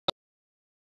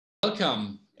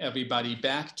Welcome everybody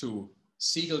back to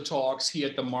Segal Talks here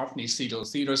at the Martini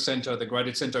Segal Theatre Center, the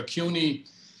Graduate Center CUNY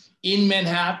in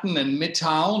Manhattan and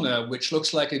Midtown, which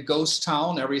looks like a ghost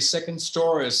town. Every second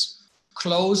store is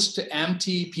closed,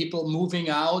 empty, people moving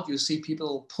out. You see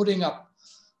people putting up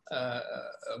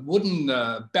wooden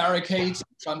barricades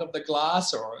in front of the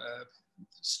glass, or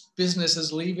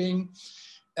businesses leaving.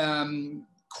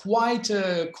 Quite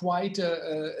a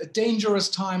dangerous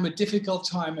time, a difficult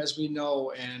time, as we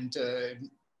know. And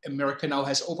America now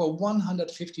has over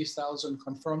 150,000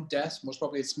 confirmed deaths. Most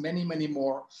probably it's many, many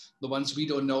more. The ones we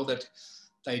don't know that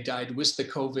they died with the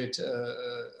COVID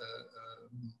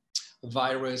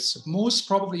virus. Most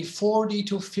probably 40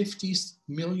 to 50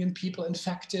 million people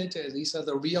infected. These are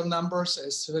the real numbers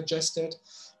as suggested.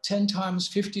 10 times,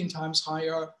 15 times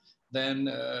higher than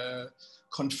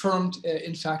confirmed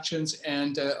infections.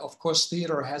 And of course,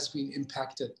 theater has been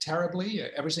impacted terribly.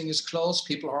 Everything is closed.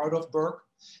 People are out of work.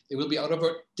 They will be out of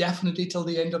work definitely till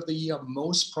the end of the year,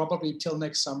 most probably till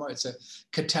next summer. It's a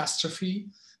catastrophe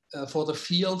for the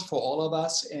field, for all of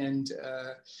us. And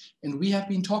we have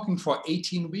been talking for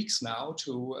 18 weeks now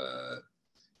to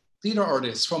theater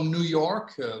artists from New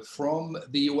York, from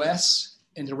the US,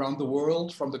 and around the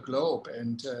world, from the globe.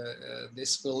 And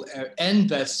this will end.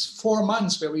 That's 4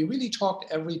 months where we really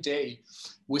talked every day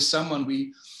with someone.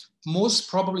 We most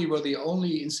probably were the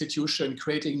only institution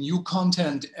creating new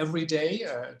content every day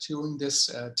during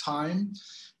this time.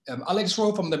 Alex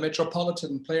Rowe from the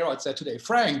Metropolitan Playwright said today,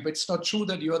 Frank, but it's not true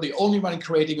that you're the only one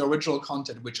creating original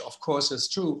content, which of course is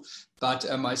true. But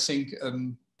I think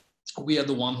we are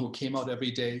the one who came out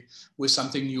every day with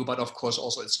something new, but of course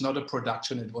also it's not a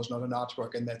production, it was not an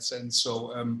artwork in that sense.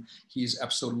 So he's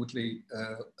absolutely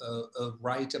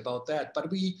right about that. But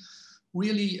we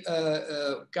really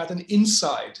got an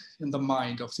insight in the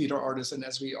mind of theater artists. And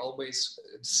as we always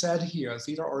said here,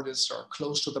 theater artists are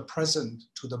close to the present,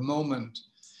 to the moment.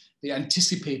 They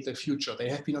anticipate the future. They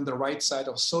have been on the right side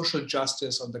of social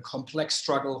justice, on the complex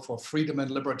struggle for freedom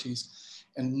and liberties.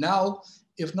 And now,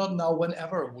 if not now,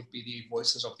 whenever, would be the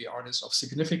voices of the artists of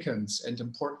significance and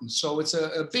importance. So it's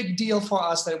a big deal for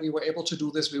us that we were able to do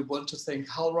this. We want to thank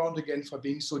HowlRound again for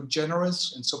being so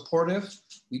generous and supportive.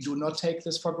 We do not take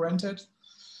this for granted.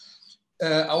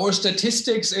 Our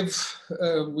statistics, if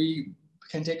we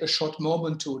can take a short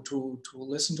moment to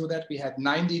listen to that, we had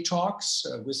 90 talks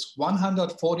with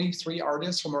 143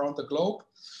 artists from around the globe,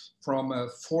 from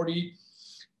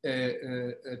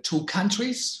 42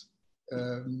 countries.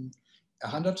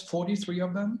 143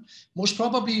 of them. Most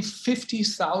probably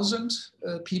 50,000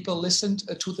 people listened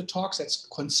to the talks. That's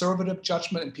conservative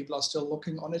judgment, and people are still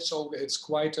looking on it. So it's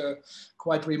quite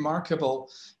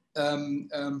remarkable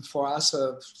for us.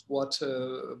 What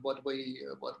we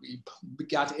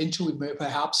got into.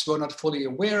 Perhaps we're not fully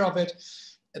aware of it.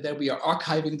 That we are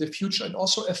archiving the future, and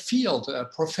also a field, a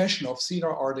profession of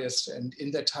theater artists, and in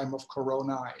that time of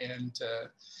Corona.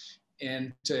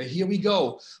 And here we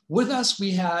go. With us,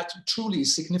 we had truly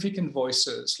significant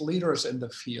voices, leaders in the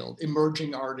field,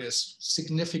 emerging artists,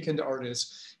 significant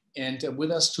artists. And with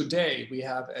us today, we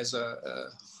have as a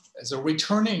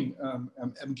returning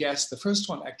guest, the first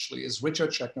one actually is Richard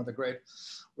Schechner, the great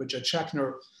Richard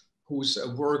Schechner, whose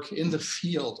work in the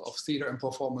field of theater and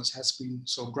performance has been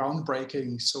so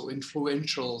groundbreaking, so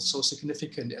influential, so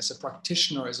significant as a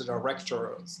practitioner, as a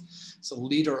director, as a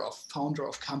leader, founder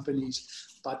of companies,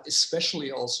 but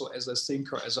especially also as a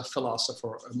thinker, as a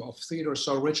philosopher of theater.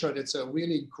 So Richard, it's a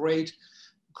really great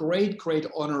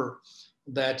honor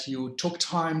that you took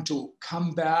time to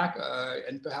come back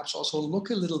and perhaps also look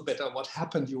a little bit at what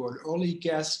happened. You were an early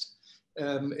guest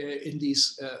in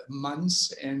these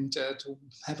months, and to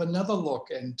have another look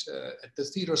at the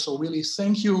theater. So really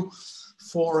thank you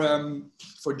for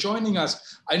joining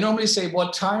us. I normally say,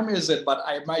 what time is it? But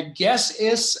my guess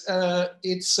is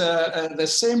it's the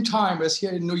same time as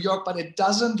here in New York, but it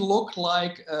doesn't look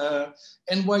like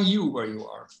NYU where you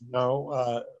are.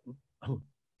 No,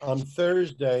 on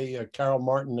Thursday, Carol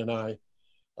Martin and I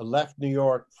left New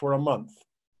York for a month,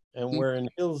 and we're in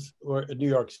New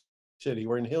York City.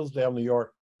 We're in Hillsdale, New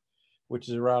York, which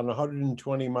is around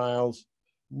 120 miles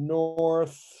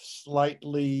north,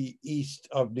 slightly east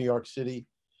of New York City,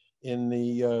 in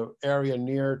the area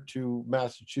near to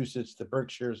Massachusetts, the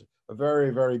Berkshires, a very,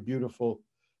 very beautiful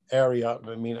area.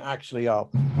 I mean, actually,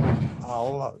 I'll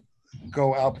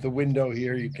go out the window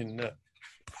here. You can,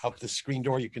 out the screen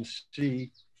door, you can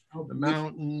see the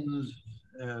mountains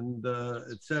and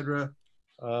etc.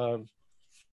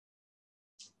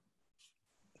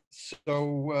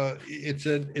 So it's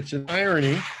an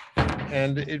irony,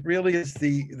 and it really is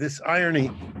this irony.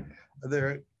 There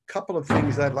are a couple of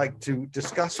things I'd like to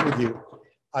discuss with you.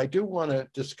 I do want to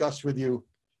discuss with you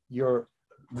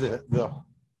the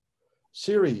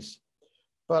series,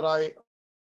 but I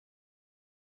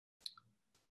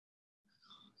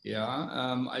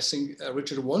think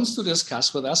Richard wants to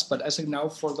discuss with us, but I think now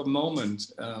for the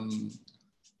moment,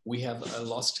 we have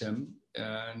lost him,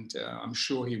 and I'm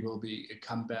sure he will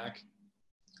come back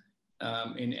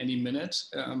in any minute.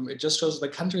 It just shows the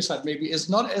countryside maybe is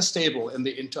not as stable in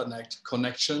the internet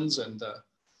connections and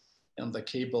the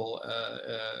cable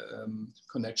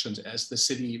connections as the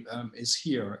city is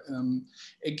here.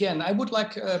 Again, I would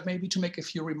like maybe to make a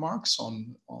few remarks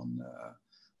on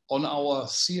our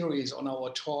series, on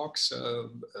our talks.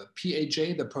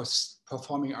 PAJ, the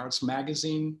Performing Arts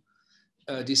Magazine,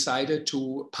 decided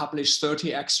to publish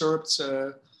 30 excerpts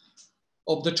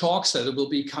of the talks that will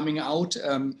be coming out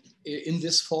in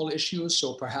this fall issue.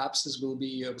 So perhaps this will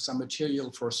be some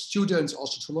material for students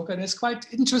also to look at. It's quite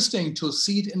interesting to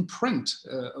see it in print,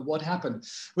 what happened.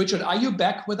 Richard, are you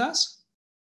back with us?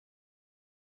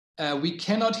 We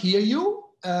cannot hear you.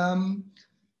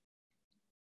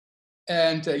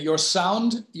 And your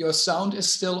sound is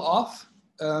still off.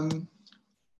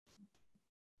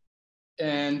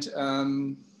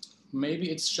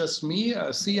 Maybe it's just me,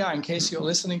 Thea, in case you're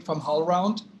listening from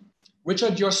HowlRound.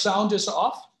 Richard, your sound is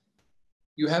off.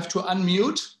 You have to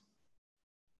unmute.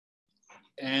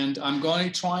 And I'm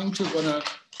gonna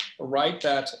write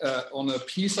that on a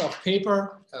piece of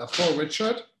paper for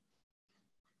Richard.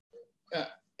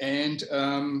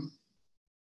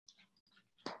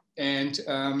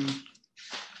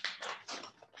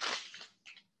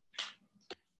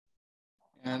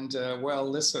 Well,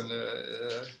 listen,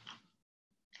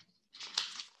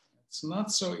 it's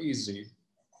not so easy.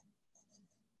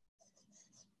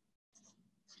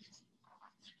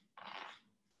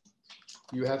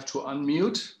 You have to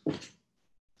unmute.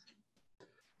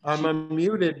 I'm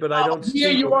unmuted, but I don't see you.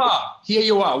 Here you are. Here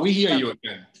you are. We hear you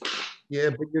again. Yeah,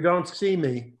 but you don't see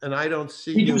me, and I don't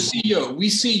see you. We do see you. We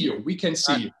see you. We can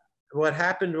see you. What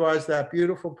happened was that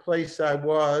beautiful place I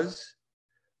was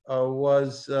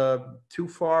too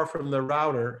far from the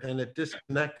router, and it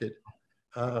disconnected.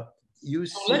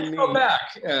 Let's go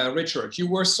back, Richard. You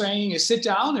were saying, sit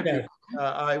down. Yes,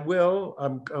 I will.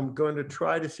 I'm going to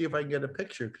try to see if I can get a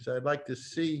picture, because I'd like to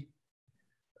see.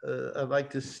 I'd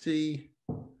like to see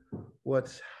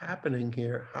what's happening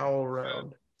here.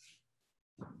 HowlRound.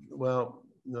 Well,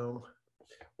 no.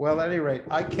 Well, at any rate,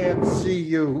 I can't see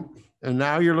you, and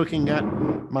now you're looking at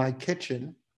my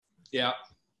kitchen. Yeah.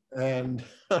 And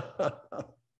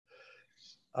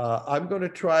I'm going to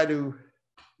try to.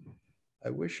 I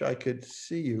wish I could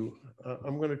see you.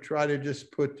 I'm going to try to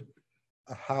just put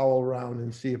a HowlRound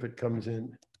and see if it comes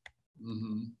in.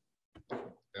 Mm-hmm.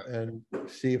 Yeah. And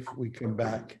see if we come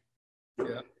back.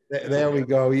 Yeah. There we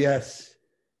go. Yes.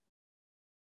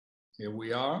 Here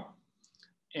we are.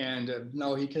 And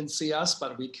now he can see us,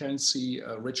 but we can see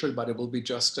Richard, but it will be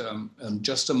just a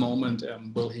moment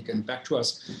will he get back to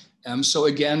us. So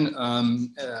again,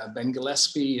 Ben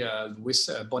Gillespie with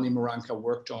Bonnie Moranka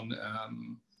worked on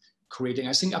creating,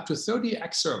 I think, up to 30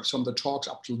 excerpts from the talks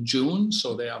up to June.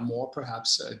 So there are more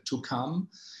perhaps to come.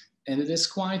 And it is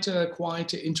quite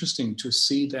interesting to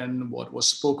see then what was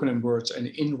spoken in words and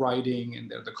in writing, and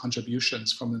the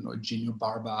contributions from Eugenio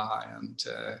Barba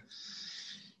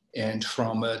and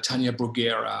from Tania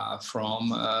Bruguera, from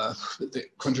the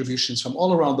contributions from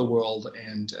all around the world,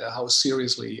 and how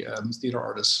seriously theater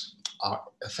artists are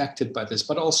affected by this,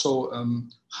 but also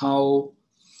how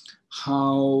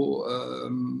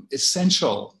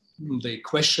essential the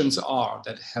questions are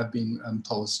that have been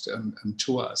posed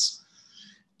to us.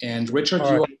 And Richard,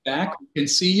 you are back. We can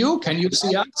see you. Can you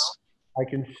see us? I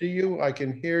can see you. I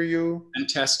can hear you.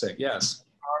 Fantastic. Yes.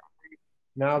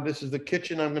 Now this is the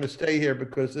kitchen. I'm going to stay here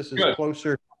because this is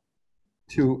closer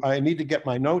to. I need to get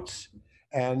my notes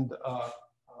and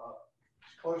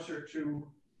closer to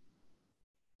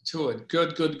it.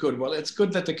 Good. Well, it's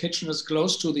good that the kitchen is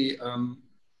close to the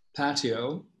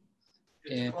patio.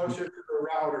 It's closer to the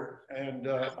router, and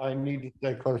I need to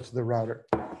stay close to the router.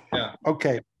 Yeah.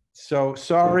 Okay. So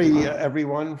sorry,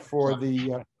 everyone, for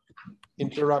the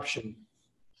interruption.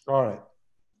 All right.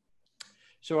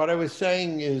 So what I was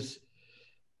saying is,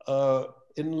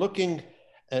 in looking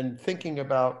and thinking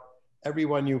about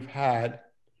everyone you've had,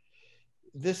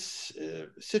 this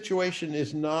situation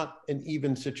is not an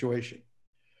even situation.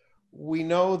 We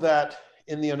know that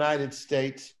in the United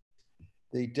States,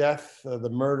 the death, the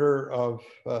murder of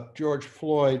George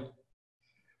Floyd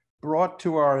brought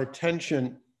to our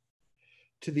attention,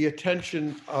 to the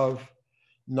attention of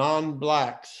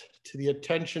non-Blacks, to the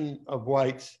attention of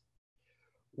whites,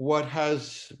 what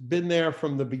has been there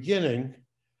from the beginning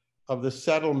of the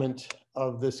settlement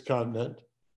of this continent.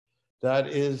 That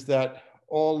is that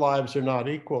all lives are not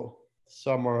equal.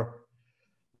 Some are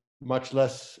much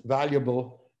less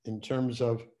valuable in terms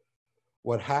of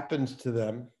what happens to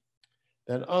them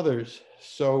than others.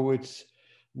 So it's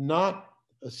not,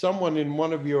 someone in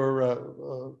one of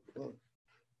your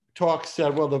talks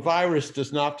said, well, the virus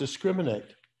does not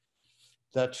discriminate.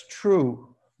 That's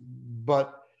true,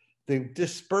 but the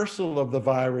dispersal of the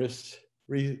virus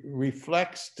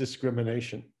reflects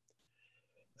discrimination.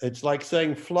 It's like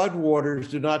saying floodwaters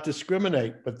do not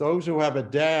discriminate, but those who have a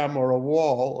dam or a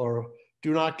wall or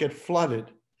do not get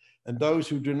flooded, and those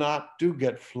who do not do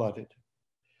get flooded.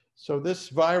 So this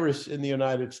virus in the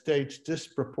United States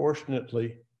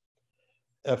disproportionately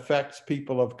affects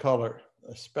people of color,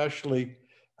 especially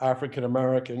African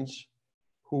Americans,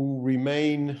 who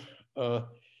remain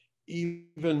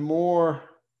even more,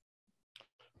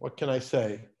 what can I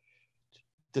say,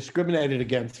 discriminated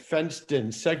against, fenced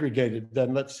in, segregated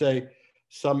than, let's say,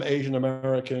 some Asian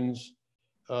Americans,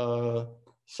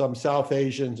 some South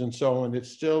Asians, and so on. It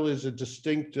still is a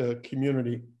distinct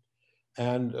community,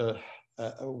 and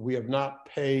we have not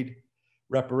paid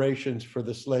reparations for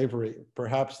the slavery.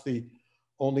 Perhaps the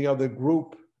only other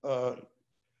group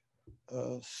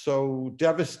so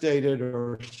devastated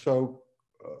or so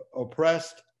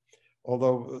oppressed,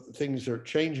 although things are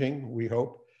changing, we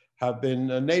hope, have been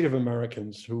Native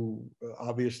Americans who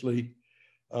obviously,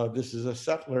 this is a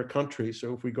settler country.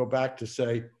 So if we go back to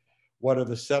say, what are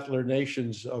the settler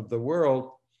nations of the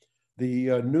world?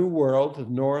 The New World,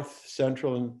 North,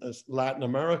 Central, and Latin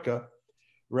America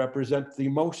represent the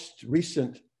most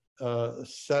recent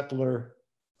settler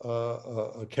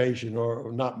occasion,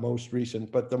 or not most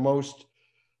recent, but the most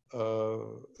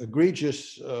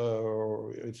egregious,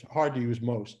 or it's hard to use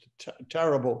most,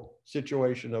 terrible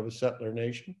situation of a settler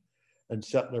nation and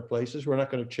settler places. We're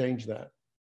not going to change that.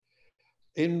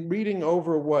 In reading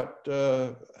over what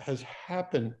has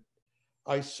happened,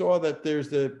 I saw that there's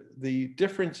the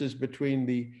differences between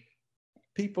the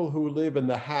people who live in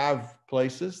the have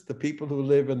places, the people who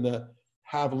live in the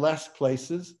have less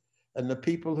places, and the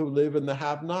people who live in the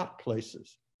have not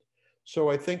places. So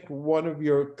I think one of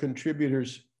your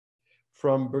contributors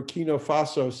from Burkina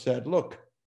Faso said, look,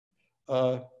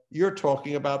 you're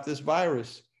talking about this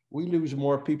virus. We lose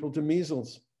more people to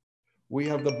measles. We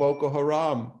have the Boko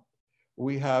Haram.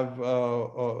 We have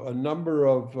a number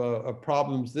of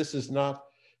problems. This is not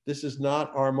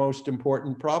our most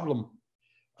important problem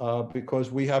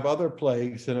because we have other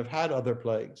plagues and have had other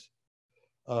plagues.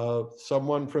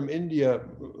 Someone from India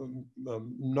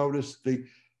noticed the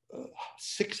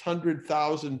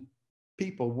 600,000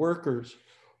 people, workers,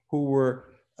 who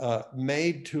were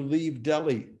made to leave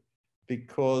Delhi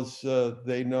because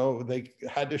they know they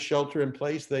had to shelter in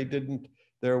place. They didn't,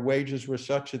 their wages were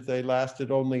such that they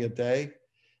lasted only a day,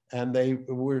 and they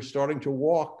were starting to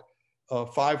walk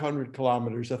 500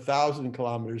 kilometers, 1,000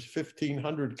 kilometers,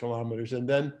 1,500 kilometers, and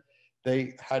then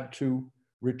they had to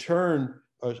return,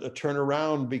 turn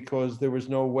around because there was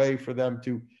no way for them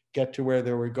to get to where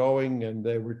they were going, and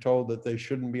they were told that they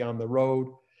shouldn't be on the road.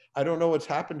 I don't know what's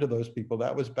happened to those people.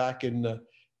 That was back in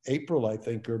April, I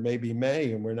think, or maybe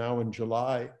May, and we're now in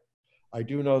July. I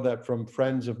do know that from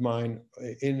friends of mine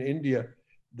in India,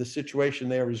 the situation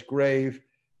there is grave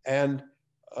and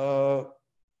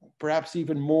perhaps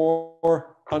even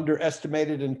more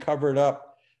underestimated and covered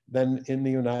up than in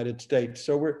the United States.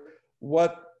 So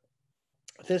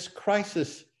this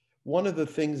crisis, one of the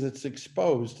things that's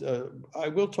exposed, I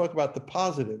will talk about the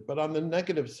positive, but on the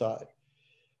negative side,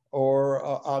 or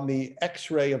on the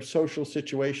X-ray of social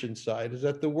situation side, is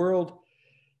that the world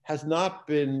has not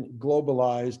been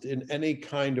globalized in any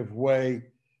kind of way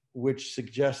which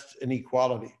suggests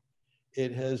inequality.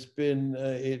 It has been,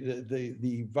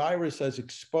 the virus has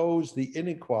exposed the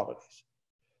inequalities.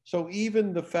 So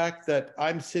even the fact that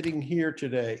I'm sitting here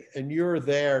today and you're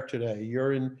there today,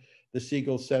 you're in the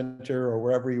Segal Center or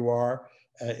wherever you are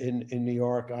in New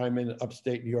York, I'm in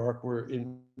upstate New York, we're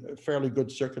in fairly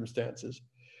good circumstances,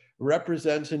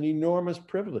 represents an enormous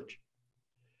privilege.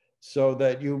 So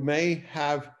that you may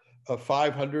have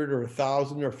 500 or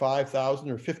 1,000 or 5,000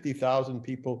 or 50,000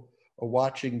 people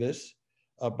watching this,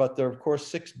 but there are of course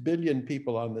 6 billion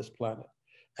people on this planet,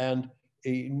 and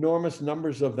enormous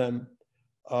numbers of them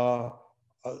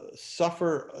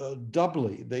suffer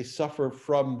doubly. They suffer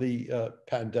from the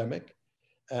pandemic,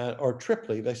 or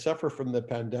triply. They suffer from the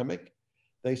pandemic,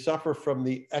 they suffer from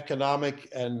the economic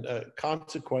and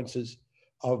consequences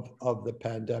of the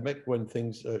pandemic when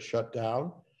things shut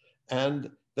down, and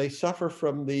they suffer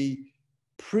from the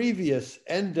previous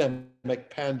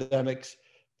endemic pandemics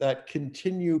that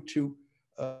continue to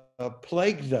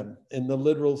plague them in the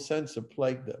literal sense of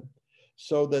plague them.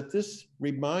 so that this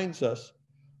reminds us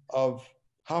of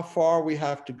how far we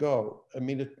have to go. I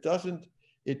mean, it doesn't,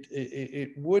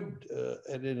 it would,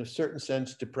 and in a certain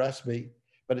sense, depress me,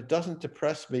 but it doesn't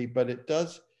depress me, but it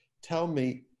does tell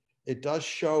me, it does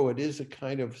show, it is a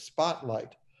kind of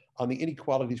spotlight on the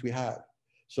inequalities we have.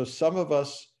 So some of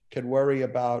us can worry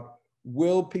about,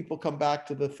 will people come back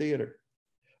to the theater?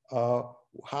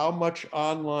 How much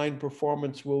online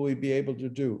performance will we be able to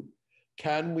do?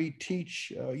 Can we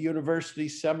teach university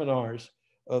seminars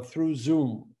through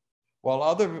Zoom? While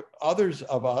others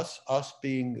of us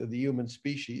being the human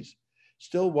species,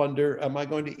 still wonder, am I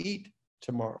going to eat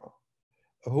tomorrow?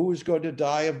 Who is going to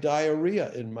die of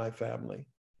diarrhea in my family?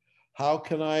 How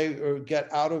can I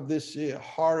get out of this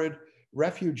horrid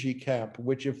refugee camp,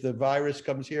 which if the virus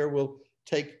comes here will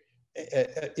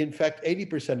infect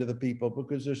 80% of the people,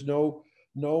 because there's no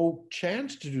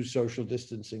chance to do social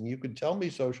distancing. You can tell me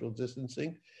social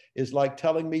distancing is like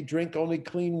telling me drink only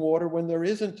clean water when there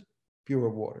isn't pure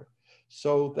water.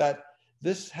 So that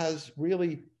this has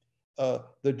really,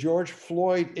 the George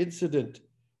Floyd incident,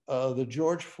 the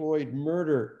George Floyd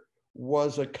murder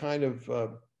was a kind of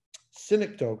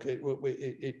synecdoche.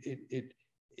 It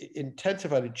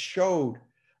intensified, it showed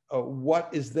what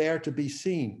is there to be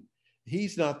seen.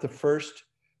 He's not the first,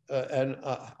 and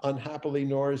unhappily,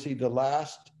 nor is he the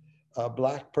last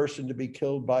Black person to be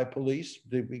killed by police,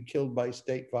 to be killed by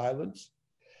state violence.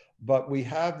 But we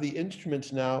have the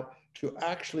instruments now to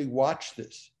actually watch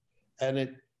this.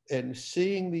 And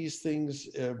seeing these things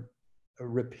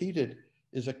repeated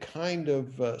is a kind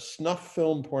of snuff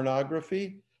film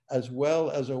pornography, as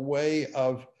well as a way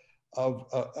of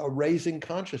raising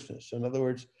consciousness. In other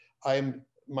words, I'm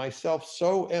myself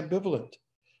so ambivalent.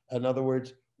 In other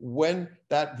words, when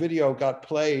that video got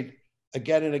played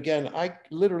again and again, I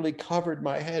literally covered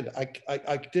my head.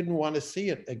 I didn't want to see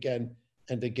it again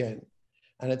and again.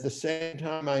 And at the same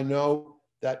time, I know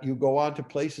that you go on to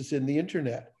places in the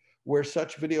internet where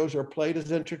such videos are played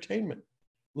as entertainment,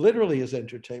 literally as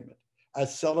entertainment,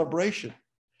 as celebration.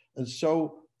 And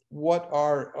so what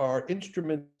our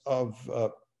instruments of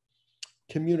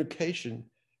communication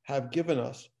have given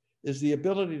us is the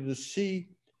ability to see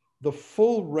the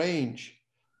full range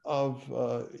of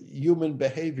human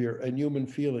behavior and human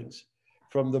feelings,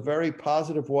 from the very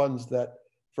positive ones that,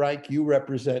 Frank, you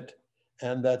represent,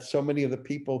 and that so many of the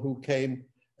people who came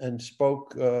and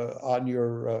spoke on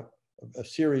your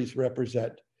series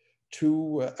represent,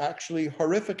 to actually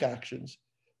horrific actions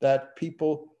that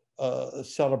people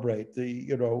celebrate.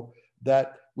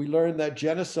 That we learn that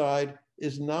genocide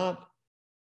is not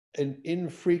an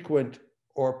infrequent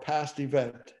or past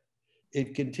event.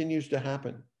 It continues to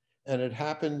happen, and it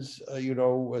happens,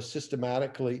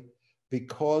 systematically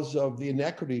because of the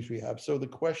inequities we have. So the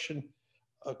questions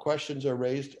are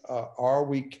raised: are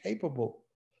we capable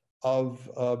of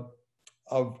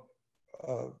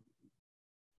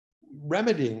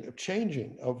remedying, of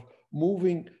changing, of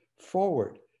moving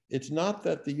forward? It's not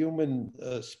that the human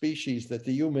species, that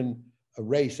the human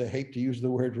race, I hate to use the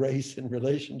word race in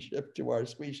relationship to our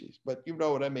species, but you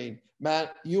know what I mean.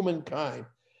 Humankind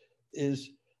is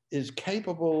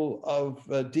capable of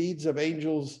deeds of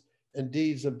angels and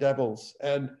deeds of devils,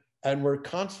 and we're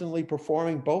constantly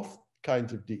performing both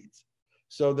kinds of deeds.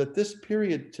 So that this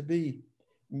period, to me,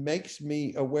 makes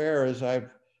me aware, as I've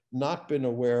not been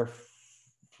aware,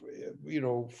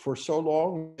 for so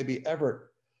long, maybe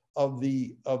ever, of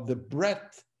the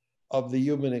breadth of the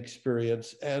human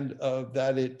experience, and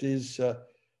that it is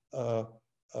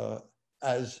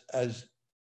as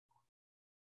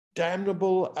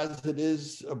damnable as it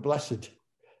is blessed,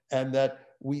 and that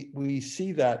we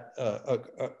see that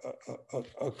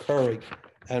occurring.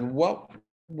 And what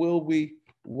will we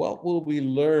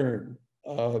learn,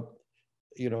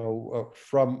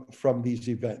 from these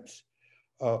events?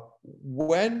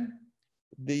 When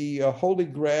the holy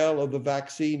grail of the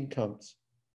vaccine comes,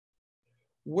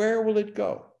 where will it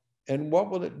go, and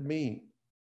what will it mean?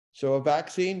 So a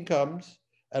vaccine comes,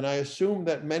 and I assume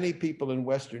that many people in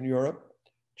Western Europe,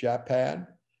 Japan,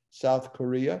 South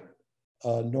Korea,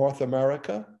 North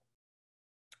America,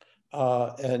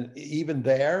 and even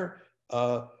there,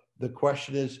 the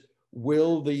question is,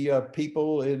 will the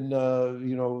people in,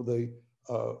 the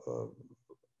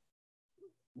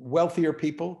wealthier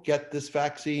people get this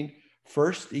vaccine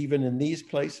first, even in these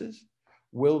places?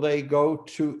 Will they go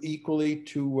equally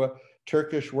to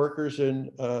Turkish workers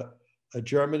in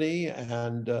Germany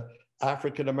and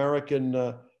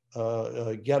African-American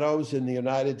ghettos in the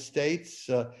United States,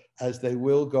 as they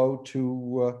will go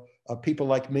to people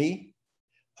like me?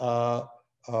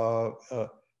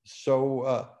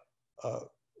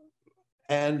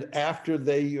 And after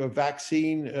the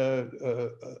vaccine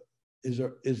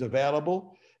is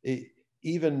available.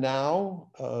 Even now,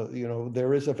 you know,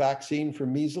 there is a vaccine for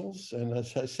measles, and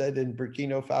as I said, in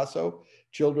Burkina Faso,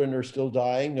 children are still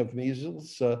dying of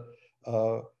measles,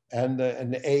 and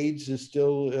AIDS is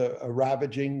still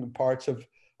ravaging parts of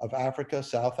Africa,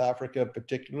 South Africa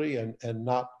particularly, and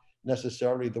not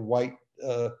necessarily the white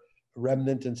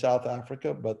remnant in South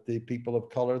Africa, but the people of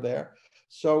color there.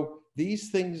 So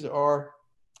these things are,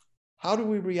 how do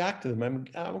we react to them?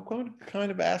 I'm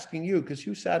kind of asking you, because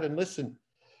you sat and listened.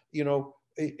 You know,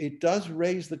 it does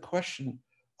raise the question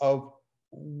of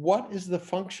what is the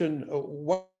function,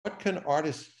 what can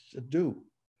artists do?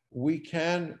 We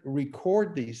can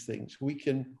record these things. We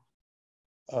can,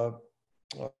 all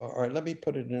right, let me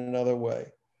put it in another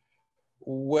way.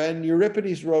 When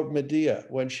Euripides wrote Medea,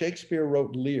 when Shakespeare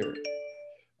wrote Lear,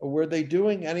 were they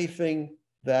doing anything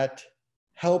that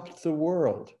helped the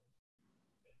world?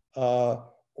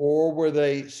 Or were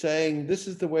they saying, this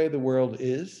is the way the world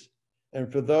is? And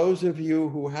for those of you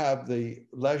who have the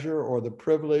leisure or the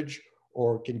privilege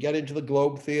or can get into the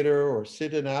Globe Theater or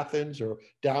sit in Athens or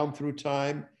down through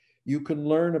time, you can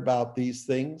learn about these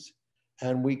things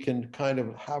and we can kind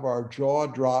of have our jaw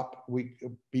drop. We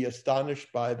could be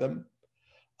astonished by them.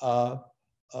 But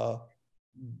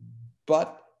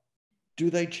do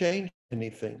they change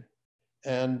anything?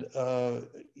 And,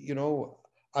 you know,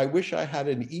 I wish I had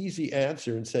an easy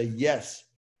answer and say, yes,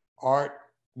 art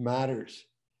matters.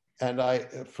 And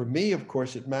for me, of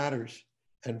course, it matters.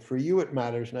 And for you, it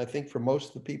matters. And I think for most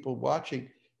of the people watching,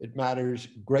 it matters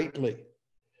greatly.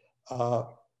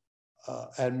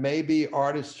 And maybe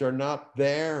artists are not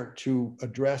there to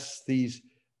address these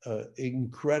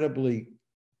incredibly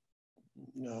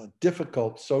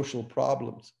difficult social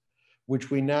problems,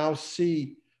 which we now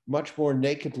see much more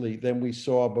nakedly than we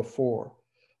saw before.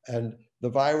 And the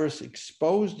virus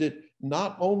exposed it,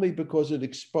 not only because it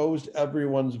exposed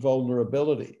everyone's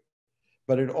vulnerability,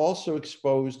 but it also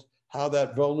exposed how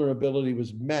that vulnerability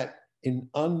was met in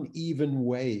uneven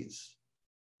ways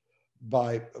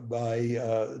by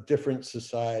different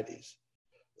societies.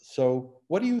 So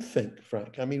what do you think,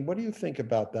 Frank? I mean, what do you think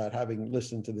about that, having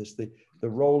listened to this, the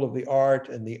role of the art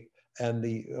and the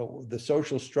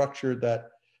social structure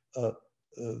that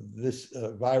this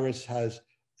virus has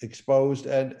exposed,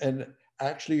 and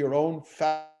actually your own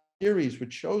series,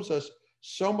 which shows us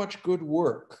so much good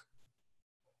work?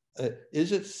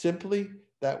 Is it simply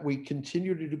that we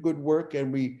continue to do good work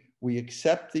and we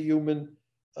accept the human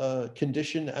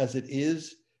condition as it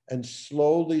is and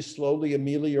slowly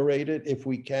ameliorate it if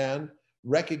we can,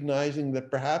 recognizing that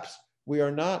perhaps we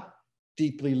are not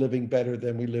deeply living better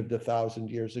than we lived 1,000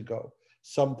 years ago?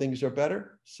 Some things are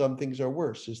better, some things are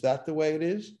worse. Is that the way it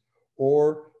is?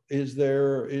 Or is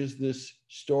this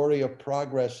story of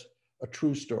progress a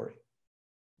true story?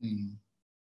 Mm.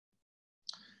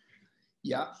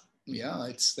 Yeah,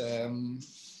 it's the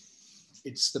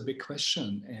big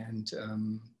question.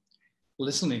 And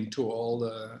listening to all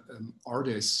the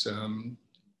artists,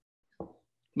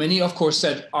 many of course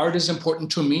said art is important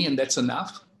to me and that's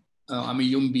enough. I'm a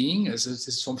human being, as it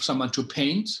is for someone to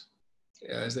paint,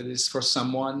 as it is for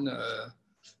someone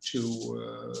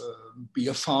to be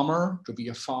a farmer, to be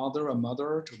a father, a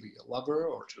mother, to be a lover,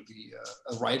 or to be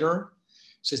a writer.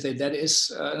 Says that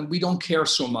is, we don't care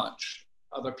so much.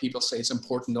 Other people say it's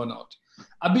important or not.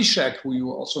 Abhishek, who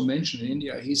you also mentioned in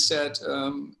India, he said,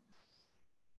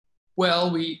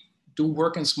 well, we do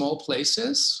work in small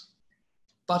places,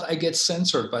 but I get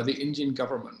censored by the Indian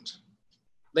government.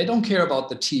 They don't care about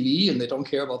the TV and they don't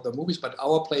care about the movies, but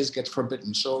our plays get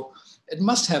forbidden. So it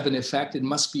must have an effect. It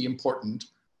must be important.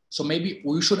 So maybe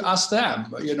we should ask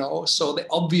them, you know, so they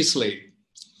obviously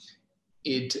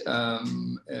it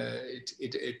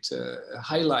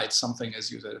highlights something,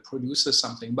 as you said, it produces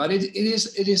something, but it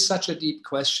is such a deep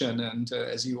question. And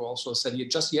as you also said,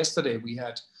 just yesterday we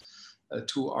had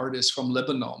two artists from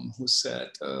Lebanon who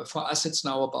said, for us, it's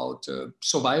now about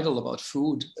survival, about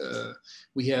food.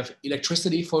 We have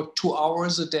electricity for 2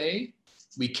 hours a day.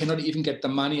 We cannot even get the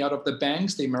money out of the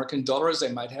banks. The American dollars,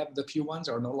 they might have, the few ones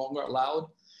are no longer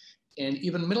allowed. And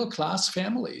even middle-class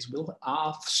families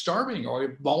are starving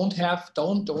or don't have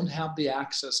the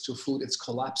access to food. It's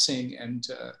collapsing. And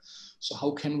so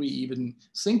how can we even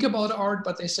think about art?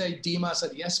 But they say, Dima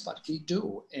said, yes, but we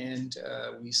do. And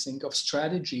we think of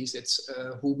strategies. It's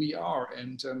who we are.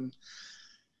 And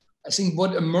I think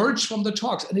what emerged from the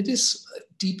talks, and it is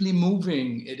deeply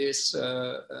moving, it is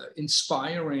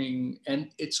inspiring,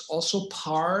 and it's also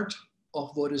part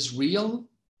of what is real,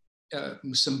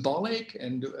 symbolic,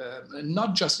 and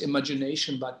not just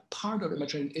imagination, but part of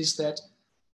imagination is that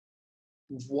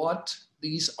what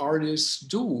these artists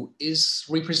do is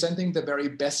representing the very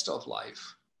best of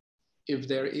life. if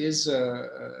there is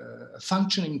a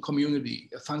functioning community,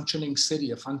 a functioning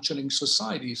city, a functioning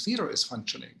society, theater is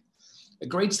functioning. A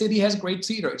great city has great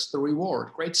theater, it's the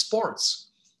reward. Great sports.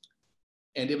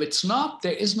 And if it's not,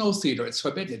 there is no theater. It's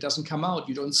forbidden. It doesn't come out.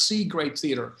 You don't see great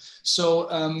theater. So,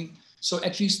 so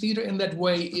actually, theater in that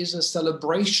way is a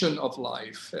celebration of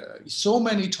life. So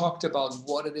many talked about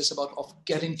what it is about of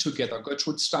getting together.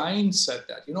 Gertrude Stein said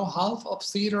that. You know, half of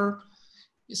theater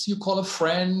is you call a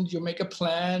friend, you make a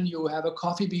plan, you have a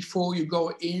coffee before you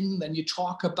go in, then you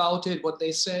talk about it, what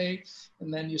they say,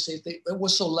 and then you say, it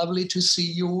was so lovely to see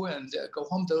you, and go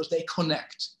home. They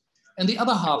connect. And the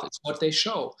other half is what they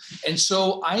show. And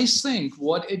so I think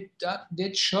what it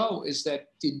did show is that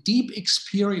the deep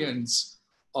experience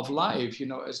of life, you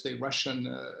know, as the Russian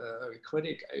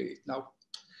critic,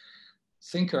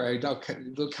 thinker,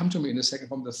 will come to me in a second,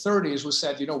 from the 30s, who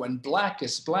said, you know, when black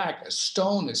is black,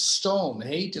 stone is stone,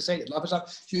 hate is hate, love is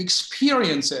love, you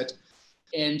experience it.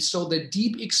 And so the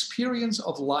deep experience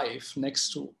of life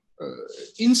next to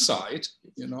inside,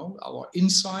 you know, our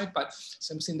inside, but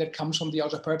something that comes from the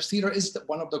outer. Perhaps theater is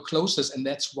one of the closest, and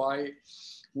that's why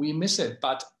we miss it.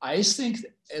 But I think,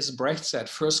 as Brecht said,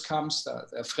 first comes the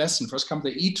fressen, first comes the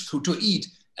eat, food to eat,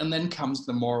 and then comes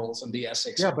the morals and the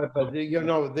ethics. Yeah, but you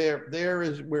know, there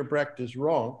is where Brecht is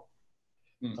wrong.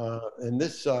 And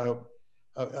this,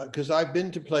 because I've been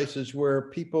to places where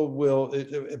people will,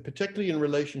 particularly in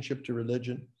relationship to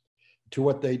religion, to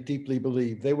what they deeply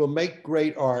believe, they will make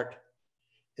great art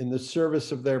in the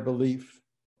service of their belief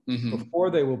before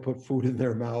they will put food in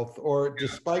their mouth, or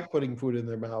despite putting food in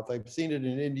their mouth. I've seen it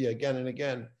in India again and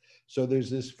again. So there's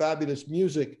this fabulous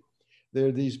music, there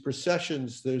are these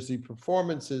processions, there's the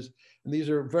performances, and these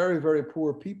are very, very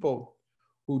poor people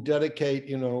who dedicate,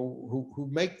 you know, who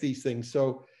make these things.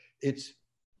 So it's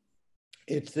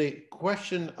the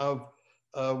question of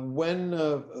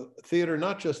when theater,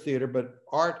 not just theater, but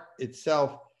art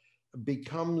itself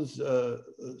becomes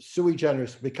sui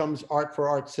generis, becomes art for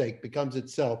art's sake, becomes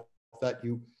itself, that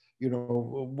you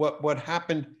know, what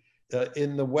happened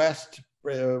in the West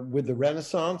with the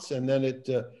Renaissance, and then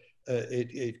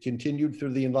it continued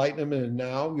through the Enlightenment, and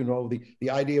now, you know, the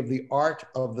idea of the art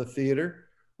of the theater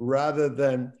rather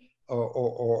than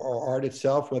or art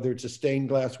itself, whether it's a stained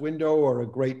glass window or a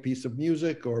great piece of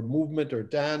music or movement or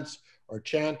dance or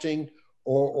chanting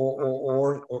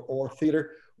or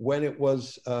theater, when it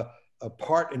was a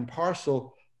part and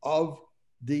parcel of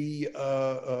the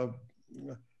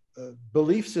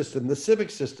belief system, the civic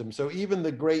system. So even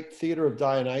the great theater of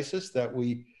Dionysus that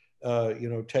we you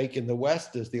know, take in the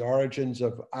West as the origins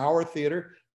of our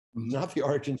theater, not the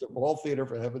origins of all theater,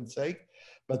 for heaven's sake,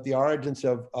 but the origins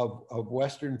of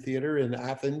Western theater in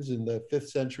Athens in the 5th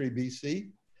century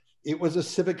BC. It was a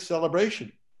civic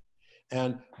celebration.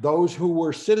 And those who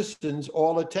were citizens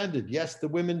all attended. Yes, the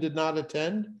women did not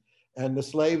attend, and the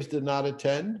slaves did not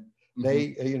attend.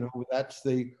 They, you know, that's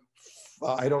the,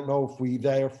 I don't know if we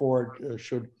therefore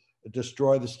should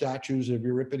destroy the statues of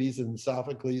Euripides and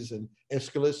Sophocles and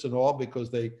Aeschylus and all, because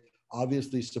they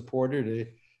obviously supported a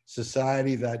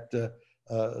society that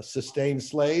sustained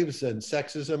slaves and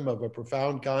sexism of a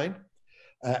profound kind.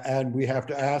 And we have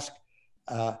to ask,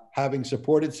 having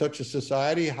supported such a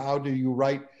society, how do you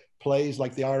write plays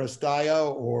like the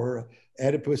Aristeia or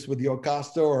Oedipus with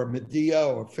Jocasta or Medea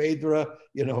or Phaedra,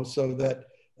 you know, so that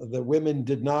the women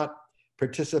did not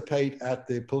participate at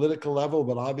the political level,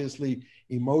 but obviously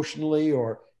emotionally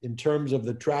or in terms of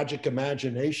the tragic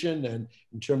imagination and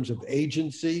in terms of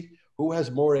agency. Who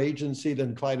has more agency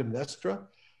than Clytemnestra?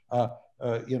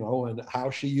 You know, and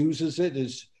how she uses it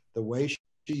is the way she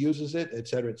uses it, et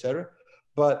cetera, et cetera.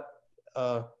 But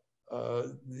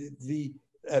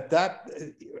at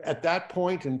that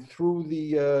point and through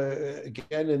the,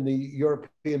 again, in the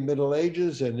European Middle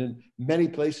Ages and in many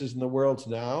places in the world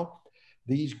now,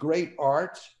 these great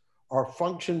arts are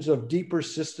functions of deeper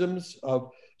systems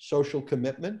of social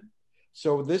commitment.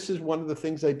 So this is one of the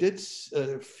things I did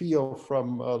feel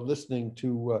from listening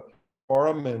to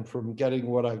Forum and from getting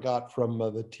what I got from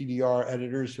the TDR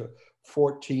editors.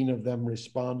 14 of them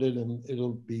responded, and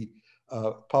it'll be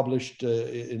published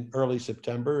in early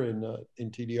September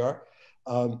in TDR,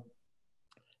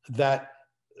 that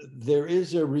there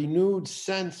is a renewed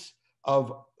sense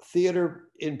of theater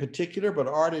in particular, but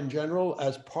art in general,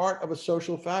 as part of a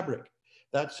social fabric.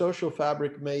 That social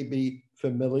fabric may be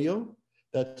familial,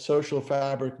 that social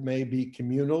fabric may be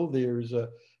communal. There's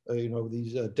you know,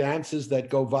 these dances that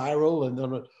go viral, and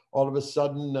then all of a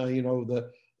sudden, you know,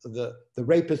 the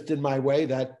rapist in my way,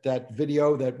 that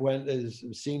video that is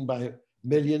seen by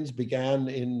millions, began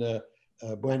in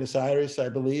Buenos Aires, I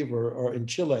believe, or in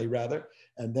Chile rather,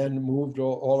 and then moved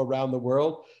all around the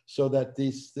world, so that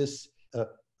this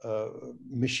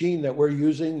machine that we're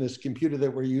using, this computer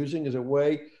that we're using, is a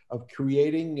way of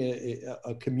creating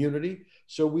a community.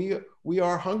 So we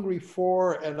are hungry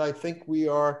for, and I think we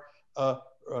are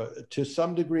to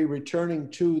some degree returning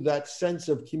to that sense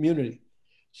of community.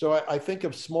 So I think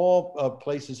of small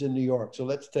places in New York. So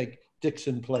let's take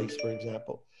Dixon Place, for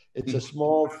example. It's a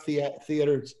small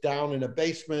theater. It's down in a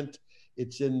basement.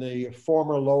 It's in the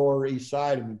former Lower East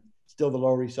Side. I mean, still the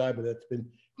Lower East Side, but that's been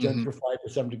gentrified to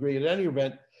some degree. At any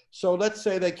event, so let's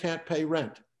say they can't pay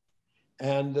rent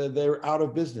and they're out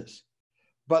of business.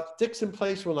 But Dixon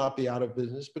Place will not be out of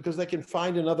business because they can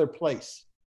find another place.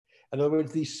 In other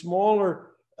words, these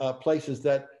smaller places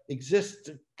that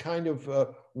exist kind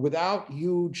of without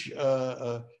huge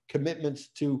commitments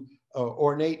to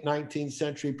ornate 19th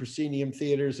century proscenium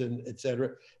theaters and et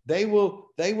cetera, they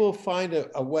will find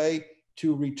a way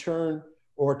to return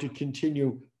or to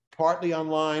continue partly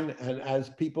online, and as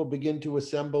people begin to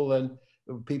assemble, and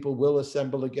people will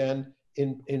assemble again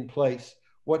in place.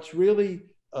 What's really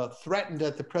threatened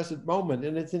at the present moment,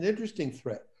 and it's an interesting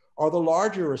threat, are the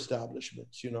larger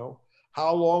establishments. You know,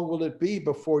 how long will it be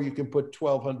before you can put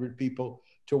 1,200 people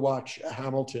to watch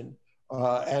Hamilton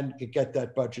and get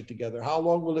that budget together? How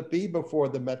long will it be before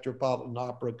the Metropolitan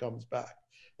Opera comes back,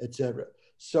 et cetera?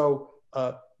 So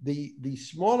the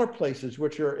smaller places,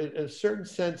 which are in a certain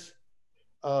sense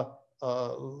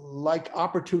like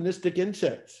opportunistic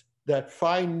insects that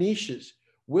find niches,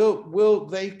 will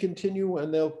they continue,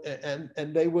 and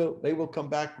they will come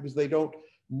back because they don't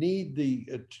need the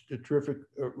terrific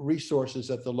resources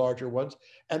that the larger ones,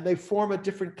 and they form a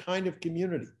different kind of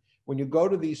community. When you go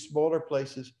to these smaller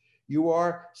places, you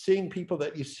are seeing people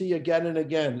that you see again and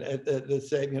again at the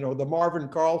same, you know, the Marvin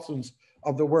Carlsons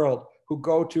of the world who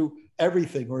go to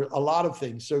everything or a lot of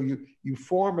things. So you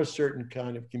form a certain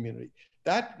kind of community.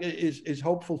 That is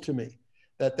hopeful to me,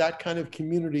 that kind of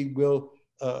community will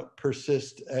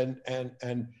persist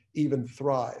and even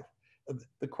thrive.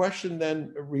 The question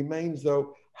then remains,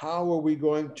 though, how are we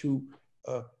going to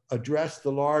address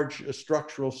the large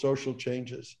structural social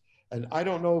changes? And I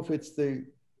don't know if it's the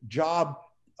job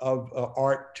of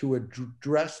art to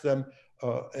address them,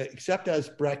 except as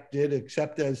Brecht did,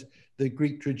 except as the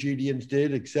Greek tragedians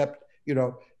did, except, you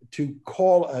know, to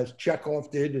call, as Chekhov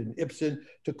did and Ibsen,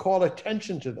 to call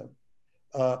attention to them.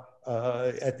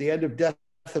 At the end of Death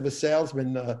of a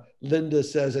Salesman, Linda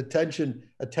says, attention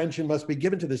must be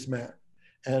given to this man.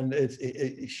 And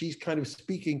she's kind of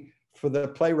speaking for the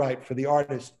playwright, for the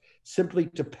artist. Simply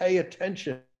to pay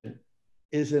attention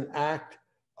is an act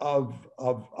of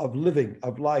living,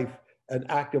 of life, an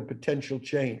act of potential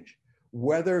change.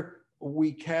 Whether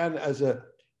we can, as a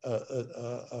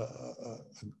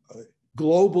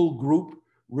global group,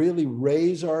 really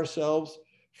raise ourselves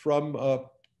from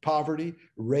poverty,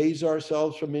 raise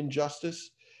ourselves from injustice,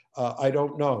 I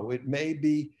don't know. It may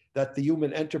be that the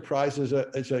human enterprise is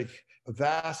a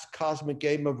vast cosmic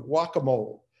game of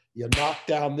whack-a-mole. You knock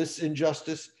down this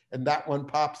injustice and that one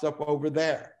pops up over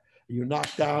there. You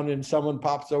knock down and someone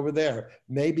pops over there.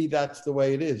 Maybe that's the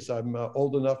way it is. I'm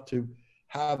old enough to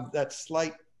have that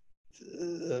slight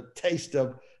taste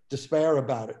of despair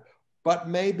about it. But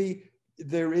maybe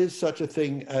there is such a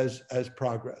thing as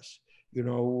progress. You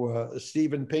know,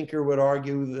 Steven Pinker would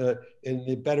argue in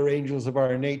The Better Angels of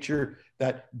Our Nature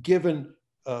that given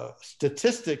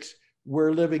statistics,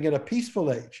 we're living in a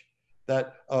peaceful age,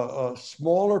 that a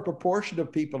smaller proportion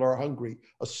of people are hungry,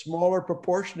 a smaller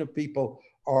proportion of people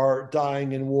are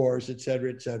dying in wars, et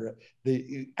cetera, et cetera.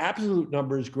 The absolute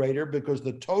number is greater because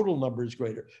the total number is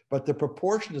greater, but the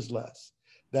proportion is less.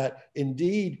 That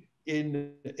indeed,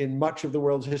 in much of the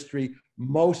world's history,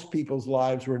 most people's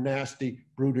lives were nasty,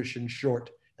 brutish, and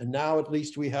short. And now at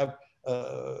least we have,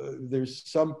 there's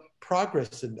some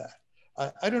progress in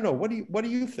that. I don't know, what do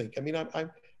you think? I mean,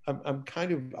 I'm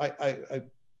kind of, I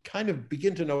kind of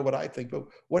begin to know what I think, but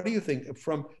what do you think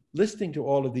from listening to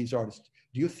all of these artists?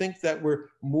 Do you think that we're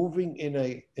moving in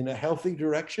a healthy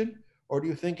direction, or do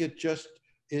you think it just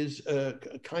is a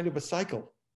kind of a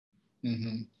cycle?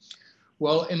 Mm-hmm.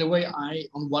 Well, in a way,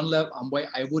 on one level,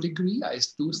 I would agree. I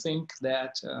do think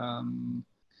that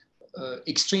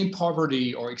extreme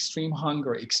poverty or extreme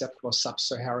hunger, except for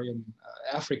sub-Saharan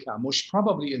Africa, most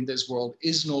probably in this world,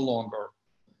 is no longer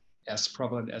as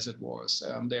prevalent as it was.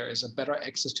 There is a better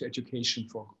access to education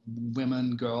for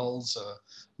women, girls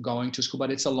going to school, but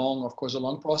it's of course, a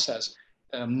long process.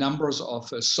 Numbers of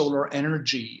solar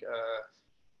energy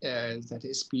that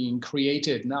is being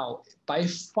created now by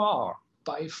far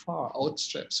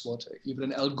outstrips what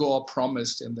even Al Gore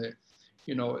promised in the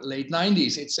late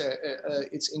 90s.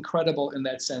 It's incredible in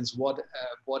that sense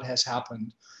what has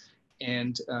happened,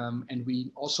 and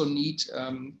we also need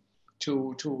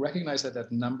to recognize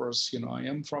that numbers, I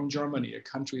am from Germany, a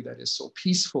country that is so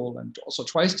peaceful and also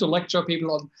tries to lecture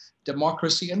people on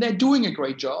democracy, and they're doing a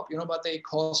great job, but they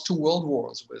caused 2 world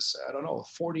wars with, I don't know,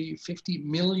 40, 50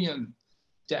 million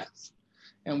deaths.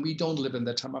 And we don't live in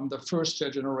that time. I'm the first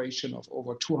generation of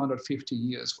over 250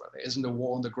 years where there isn't a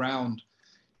war on the ground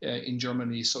in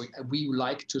Germany. So we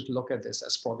like to look at this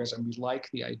as progress, and we like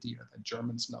the idea that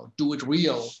Germans now do it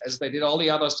real, as they did all the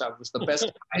other stuff with the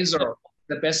best Kaiser,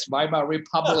 the best Weimar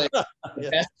Republic, the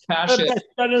best fascist, the best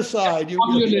genocide,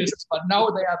 communists, but now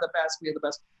they are the best, we are the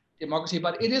best democracy.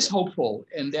 But it is hopeful,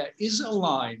 and there is a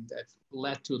line that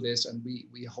led to this, and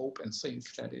we hope and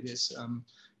think that it is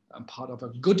part of a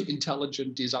good,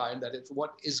 intelligent design, that it's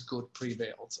what is good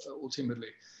prevails ultimately.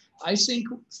 I think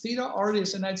theater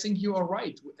artists, and I think you are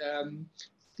right,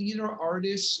 theater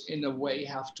artists in a way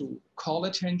have to call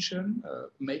attention,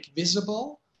 make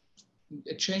visible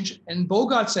a change. And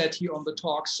Bogart said here on the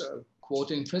talks,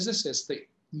 quoting physicists, the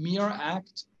mere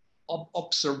act of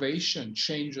observation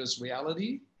changes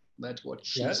reality. That's what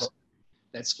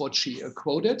she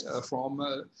quoted from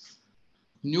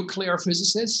nuclear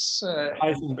physicists.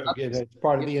 Heisenberg, it's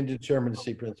part of the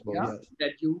indeterminacy principle. Yeah,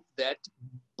 yes. That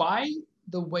by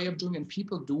the way of doing, and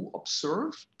people do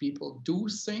observe, people do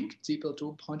think, people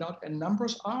do point out, and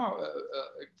numbers are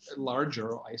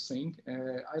larger, I think.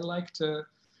 I liked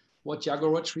what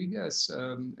Yago Rodriguez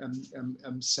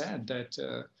said,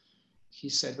 that he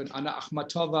said when Anna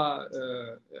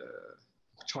Akhmatova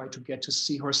tried to get to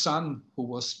see her son, who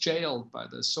was jailed by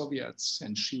the Soviets,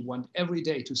 and she went every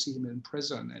day to see him in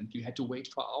prison, and you had to wait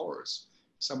for hours.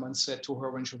 Someone said to her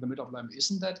when she was in the middle of life,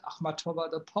 "Isn't that Akhmatova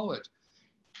the poet?"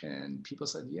 And people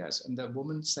said yes. And the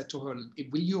woman said to her,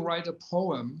 "Will you write a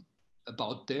poem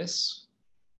about this?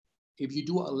 If you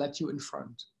do, I'll let you in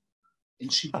front."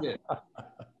 And she did.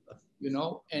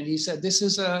 And he said, this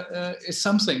is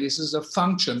something, this is a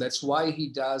function. That's why he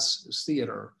does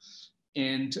theater.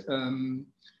 And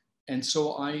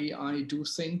so I do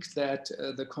think that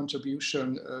the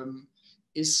contribution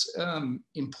is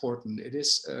important. It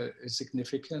is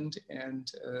significant.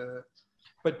 And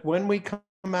but when we come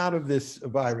out of this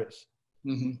virus,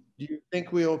 do you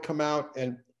think we'll come out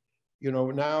and,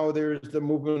 now there's the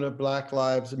movement of Black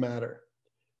Lives Matter.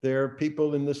 There are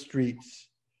people in the streets.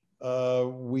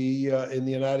 We in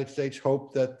the United States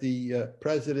hope that the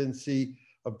presidency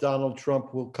of Donald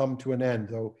Trump will come to an end,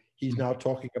 though he's now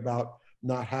talking about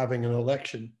not having an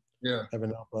election. Yeah.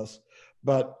 Heaven help us.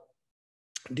 But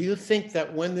do you think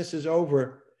that when this is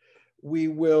over, we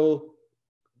will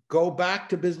go back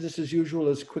to business as usual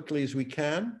as quickly as we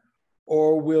can,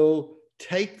 or will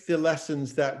take the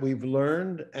lessons that we've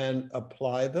learned and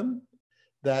apply them,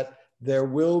 that there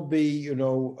will be,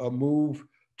 a move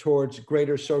towards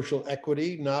greater social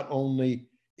equity, not only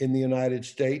in the United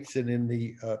States and in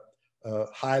the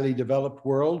highly developed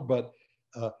world, but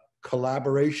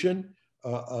collaboration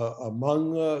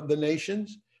among the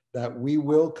nations, that we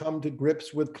will come to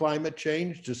grips with climate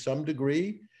change to some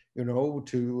degree,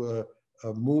 to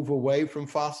move away from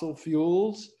fossil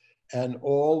fuels and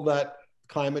all that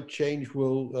climate change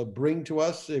will bring to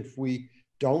us if we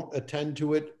don't attend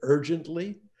to it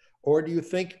urgently? Or do you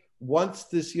think once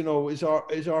this,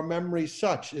 is our memory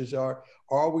such,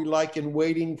 are we like in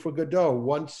Waiting for Godot?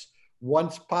 Once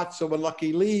Pazzo and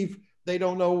Lucky leave, they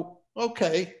don't know,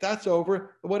 okay, that's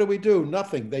over. What do we do?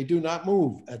 Nothing. They do not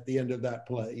move at the end of that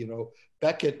play.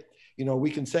 Beckett,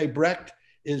 we can say Brecht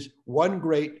is one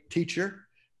great teacher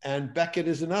and Beckett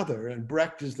is another. And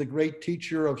Brecht is the great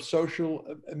teacher of social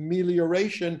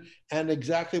amelioration and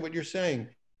exactly what you're saying.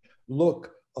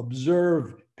 Look,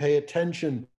 observe, pay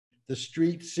attention, the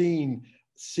street scene,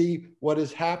 see what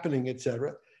is happening,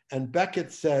 etc. And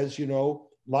Beckett says,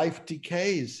 life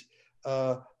decays,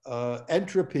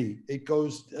 entropy, it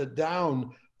goes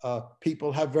down.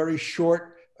 People have very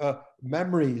short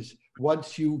memories.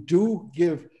 Once you do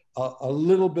give a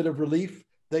little bit of relief,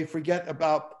 they forget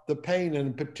about the pain,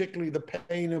 and particularly the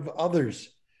pain of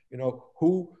others.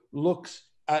 Who looks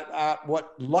at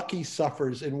what Lucky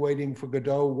suffers in Waiting for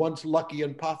Godot once Lucky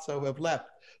and Pazzo have left?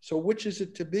 So which is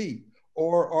it to be?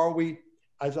 Or are we,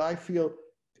 as I feel,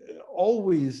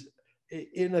 always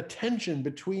in a tension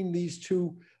between these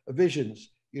two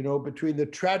visions, between the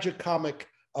tragicomic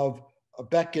of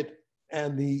Beckett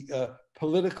and the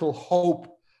political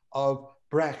hope of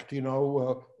Brecht,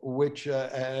 which,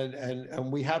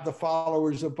 and we have the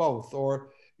followers of both,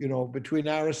 or, between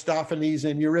Aristophanes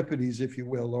and Euripides, if you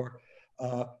will, or,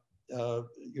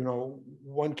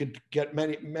 one could get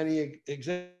many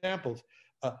examples.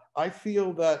 I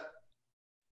feel that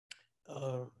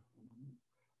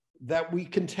that we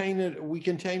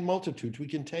contain multitudes, we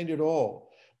contain it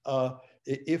all.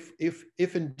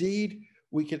 if indeed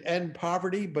we can end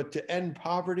poverty, but to end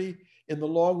poverty in the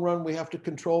long run, we have to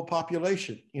control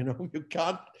population. You know, you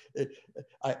can't,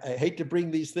 I hate to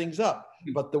bring these things up,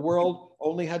 but the world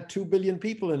only had 2 billion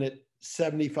people in it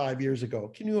 75 years ago.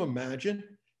 Can you imagine?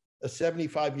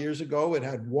 75 years ago, it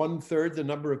had 1/3 the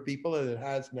number of people that it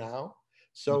has now.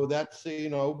 So that's, you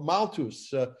know,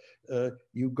 Malthus.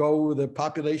 You go, the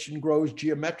population grows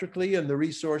geometrically and the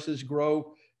resources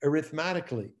grow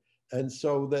arithmetically. And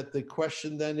so that the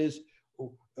question then is,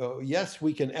 yes,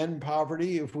 we can end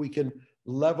poverty if we can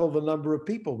level the number of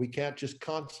people. We can't just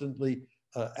constantly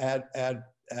add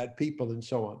people and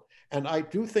so on. And I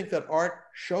do think that art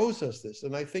shows us this.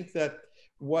 And I think that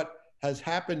what has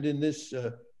happened in this,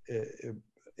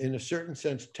 in a certain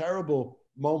sense, terrible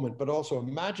moment, but also a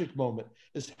magic moment,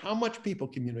 is how much people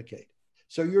communicate.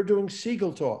 So you're doing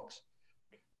Segal Talks.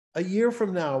 A year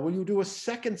from now, will you do a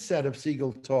second set of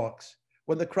Segal Talks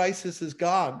when the crisis is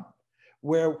gone,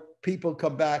 where people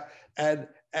come back and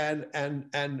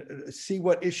see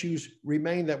what issues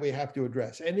remain that we have to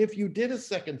address? And if you did a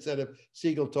second set of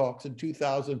Segal Talks in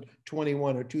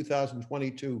 2021 or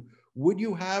 2022, would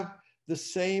you have the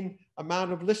same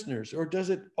amount of listeners, or does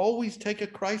it always take a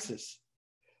crisis?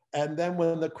 And then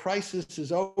when the crisis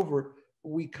is over,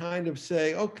 we kind of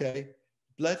say, okay,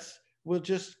 we'll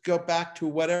just go back to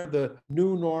whatever the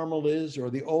new normal is or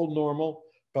the old normal.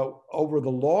 But over the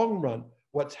long run,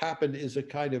 what's happened is a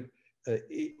kind of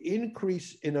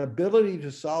increase in ability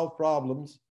to solve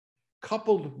problems,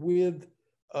 coupled with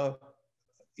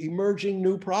emerging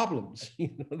new problems.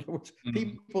 In other words,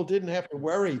 people didn't have to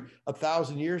worry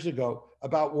 1,000 years ago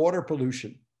about water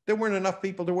pollution. There weren't enough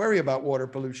people to worry about water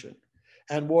pollution.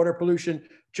 And water pollution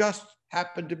just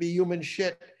happened to be human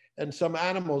shit and some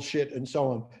animal shit and so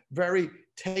on.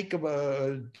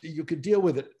 You could deal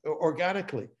with it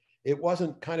organically. It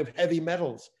wasn't kind of heavy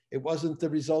metals. It wasn't the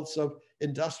results of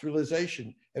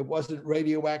industrialization. It wasn't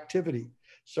radioactivity.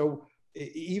 So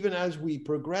even as we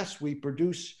progress, we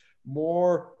produce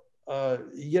more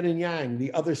yin and yang,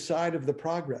 the other side of the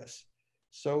progress.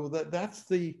 So that's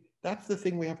the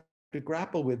thing we have to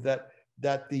grapple with,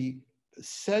 that the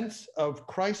sense of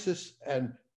crisis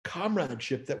and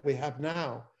comradeship that we have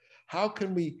now, how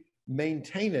can we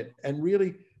maintain it and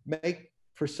really make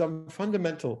for some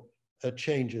fundamental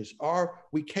changes? Are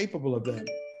we capable of them?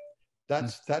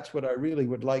 That's what I really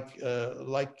would like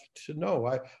to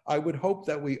know. I would hope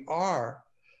that we are,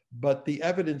 but the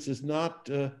evidence is not.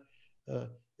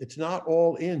 It's not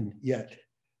all in yet.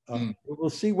 We'll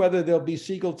see whether there'll be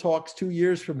Segal Talks 2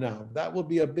 years from now. That will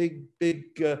be a big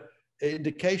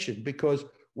indication, because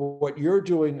what you're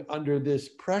doing under this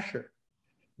pressure,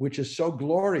 which is so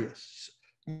glorious,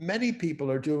 many people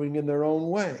are doing in their own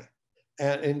way,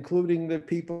 and including the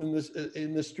people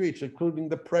in the streets, including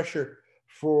the pressure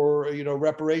for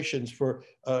reparations, for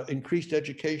increased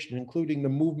education, including the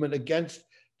movement against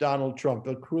Donald Trump,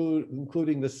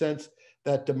 including the sense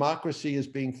that democracy is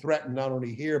being threatened not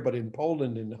only here but in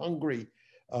Poland, in Hungary.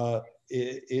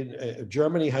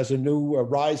 Germany has a new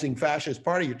rising fascist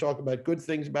party. You talk about good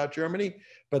things about Germany,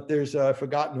 but there's I've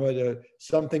forgotten what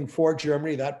something for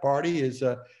Germany. That party is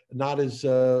not as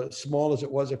small as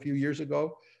it was a few years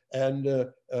ago. And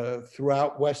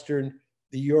throughout Western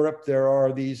Europe, there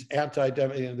are these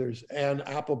there's Anne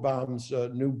Applebaum's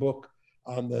new book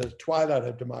on the twilight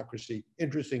of democracy.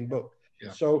 Interesting book.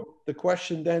 Yeah. So the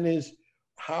question then is,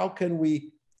 how can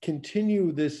we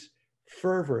continue this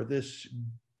fervor, this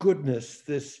goodness,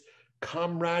 this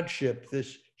comradeship,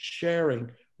 this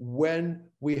sharing when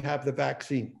we have the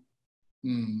vaccine?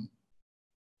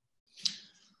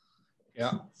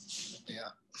 Yeah.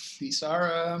 These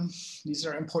are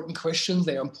important questions.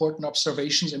 They are important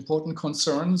observations, important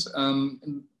concerns.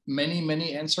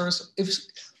 Many answers.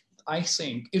 I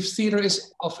think if theater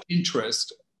is of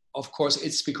interest, of course,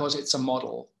 it's because it's a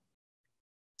model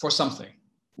for something.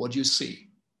 What you see.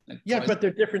 Yeah, but they're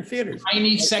different theaters. I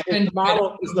need second.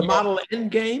 Is the model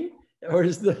end game, or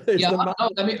is the model? No,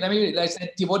 let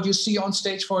me. What you see on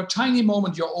stage for a tiny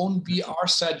moment, your own VR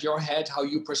set, your head, how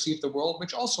you perceive the world,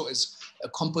 which also is a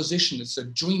composition. It's a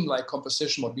dreamlike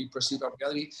composition. What we perceive of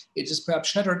reality, it is perhaps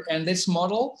shattered, and this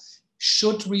model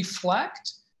should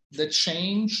reflect the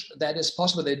change that is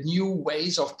possible, the new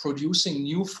ways of producing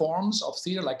new forms of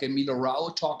theater, like Emile Rao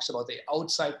talks about the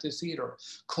outside the theater,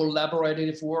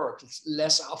 collaborative work,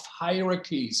 less of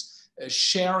hierarchies,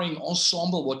 sharing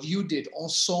ensemble, what you did,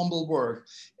 ensemble work,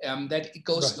 that it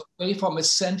goes away from a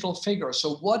central figure.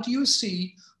 So what you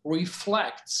see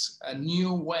reflects a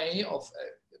new way of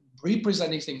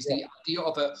representing things, the idea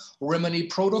of a Rimini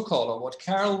protocol, or what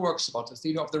Carol works about, the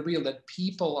theater of the real, that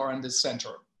people are in the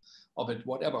center of it,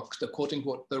 whatever, the quote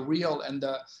unquote, the real and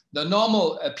the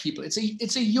normal people. It's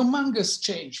a humongous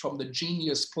change from the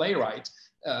genius playwright,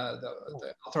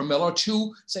 the Arthur Miller,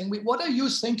 to saying, what are you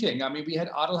thinking? I mean, we had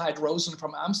Adelheid Rosen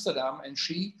from Amsterdam, and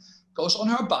she goes on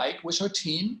her bike with her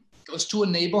team, goes to a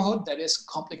neighborhood that is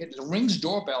complicated, rings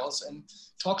doorbells and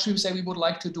talks to you, say, we would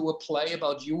like to do a play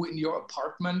about you in your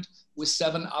apartment with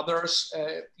 7 others,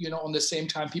 on the same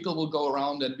time. People will go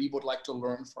around and we would like to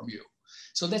learn from you.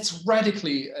 So that's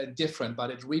radically different, but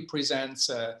it represents,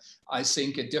 I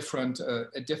think, a different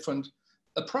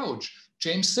approach.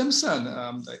 James Simpson,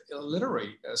 the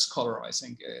literary scholar, I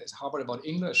think, is Harvard about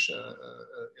English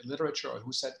literature,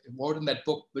 who wrote in that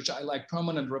book, which I like,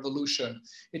 Permanent Revolution.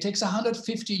 It takes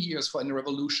 150 years for a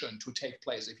revolution to take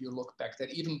place. If you look back,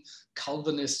 that even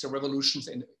Calvinist revolutions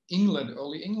in England,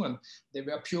 early England, they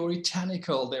were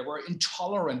puritanical, they were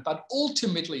intolerant, but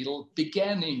ultimately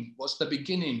was the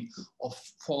beginning of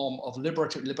form of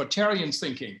libertarian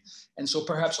thinking. And so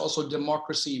perhaps also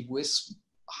democracy with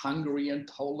Hungary and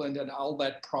Poland and all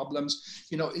that problems,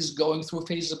 is going through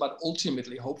phases, but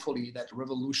ultimately, hopefully, that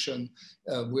revolution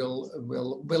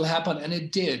will happen, and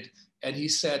it did. And he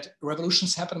said,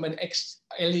 revolutions happen when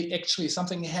actually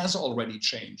something has already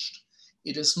changed.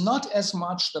 It is not as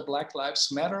much the Black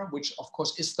Lives Matter, which of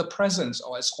course is the presence,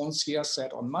 or as Roncière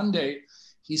said on Monday,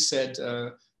 he said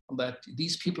that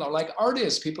these people are like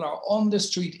artists. People are on the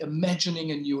street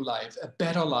imagining a new life, a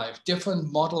better life,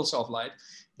 different models of life,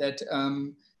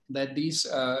 that these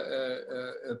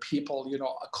people,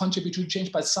 contribute to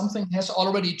change, but something has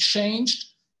already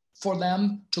changed for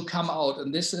them to come out.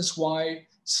 And this is why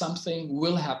something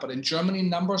will happen. In Germany,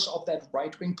 numbers of that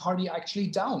right-wing party are actually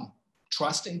down.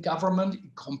 Trust in government,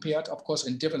 compared, of course,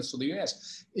 in difference to the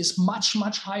US, is much,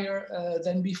 much higher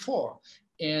than before.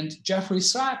 And Jeffrey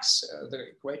Sachs,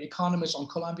 the great economist on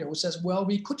Columbia, who says, well,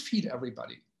 we could feed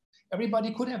everybody.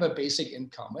 Everybody could have a basic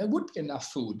income. There would be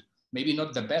enough food. Maybe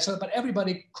not the better, but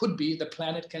everybody could be. The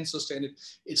planet can sustain it.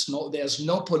 There's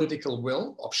no political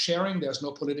will of sharing. There's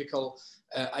no political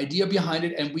idea behind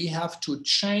it. And we have to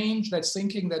change that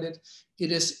thinking that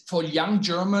it is for young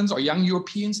Germans or young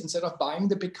Europeans, instead of buying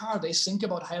the big car, they think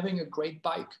about having a great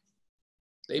bike.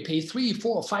 They pay 3,000,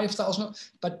 4,000, 5,000.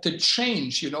 But the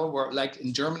change, where like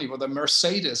in Germany, where the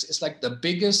Mercedes is like the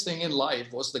biggest thing in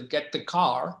life was to get the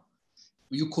car.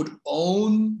 You could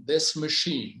own this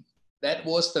machine. That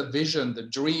was the vision, the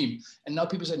dream. And now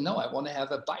people say, no, I want to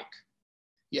have a bike.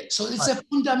 Yeah, so it's a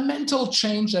fundamental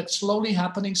change that's slowly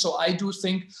happening. So I do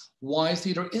think why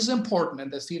theater is important,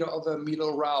 and the theater of a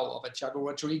Milo Rao, of a Thiago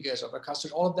Rodriguez, of a Castro,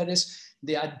 all of that is,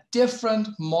 there are different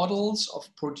models of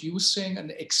producing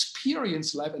an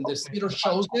experience life, and the theater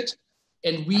shows it.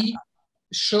 And we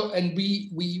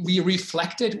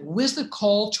reflect it with the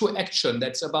call to action.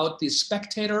 That's about the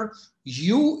spectator.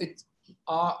 You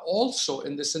are also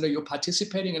in the center, you're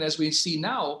participating. And as we see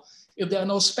now, if there are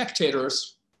no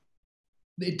spectators,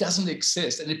 it doesn't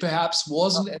exist. And it perhaps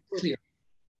wasn't as clear.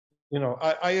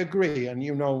 I agree. And,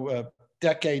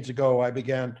 decades ago, I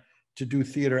began to do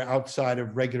theater outside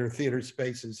of regular theater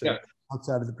spaces,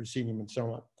 outside of the proscenium and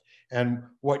so on. And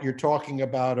what you're talking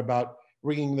about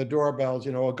ringing the doorbells,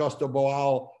 Augusto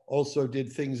Boal also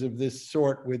did things of this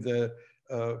sort with the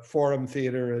Forum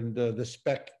Theater and the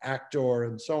Spec Actor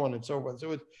and so on and so forth.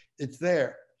 So it's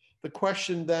there. The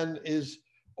question then is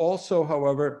also,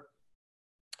 however,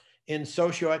 in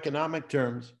socioeconomic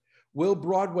terms, will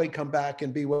Broadway come back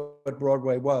and be what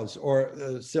Broadway was,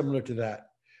 or similar to that?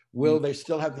 Will they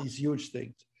still have these huge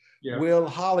things? Yeah. Will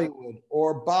Hollywood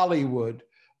or Bollywood,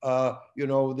 the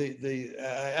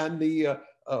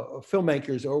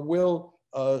filmmakers, or will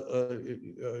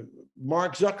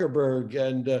Mark Zuckerberg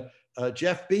and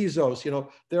Jeff Bezos,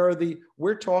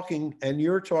 we're talking and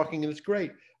you're talking, and it's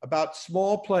great, about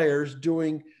small players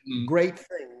doing great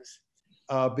things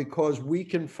because we're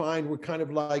kind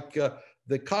of like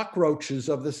the cockroaches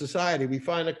of the society. We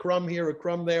find a crumb here, a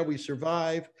crumb there, we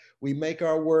survive, we make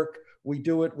our work, we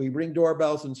do it, we ring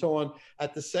doorbells and so on.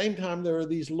 At the same time, there are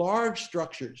these large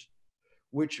structures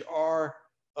which are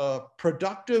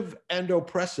productive and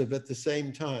oppressive at the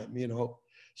same time,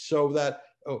 so that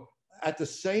at the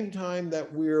same time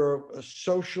that we're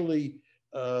socially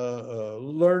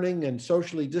learning and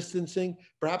socially distancing,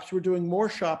 perhaps we're doing more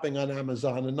shopping on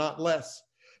Amazon and not less.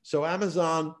 So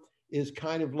Amazon is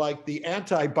kind of like the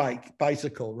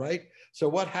bicycle, right? So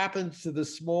what happens to the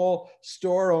small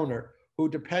store owner who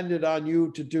depended on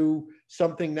you to do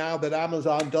something now that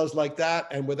Amazon does like that,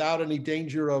 and without any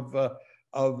danger of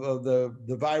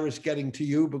the virus getting to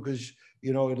you, because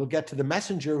it'll get to the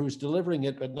messenger who's delivering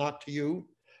it, but not to you?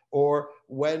 Or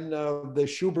when the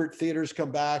Schubert theaters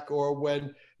come back, or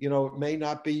when you know, it may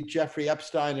not be Jeffrey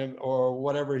Epstein or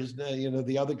whatever his name, you know,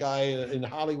 the other guy in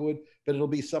Hollywood, but it'll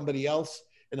be somebody else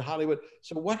in Hollywood.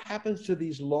 So what happens to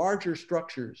these larger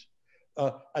structures?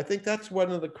 I think that's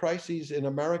one of the crises in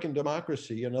American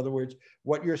democracy. In other words,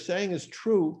 what you're saying is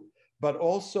true, but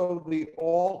also the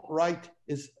alt-right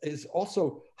is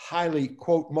also highly,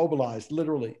 quote, mobilized,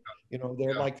 literally. You know,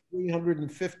 there are like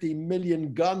 350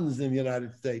 million guns in the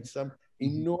United States, some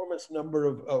enormous number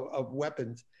of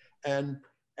weapons. And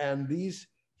these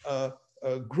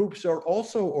groups are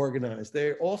also organized.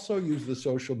 They also use the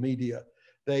social media.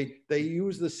 They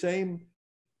use the same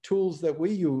tools that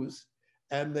we use,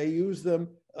 and they use them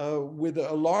with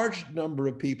a large number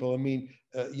of people. I mean,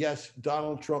 yes,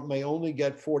 Donald Trump may only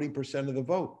get 40% of the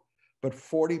vote, but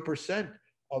 40%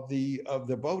 of the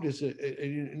vote is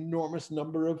an enormous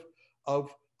number of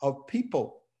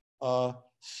people. You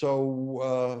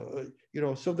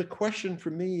know, so the question for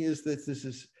me is that this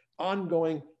is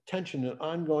ongoing tension and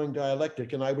ongoing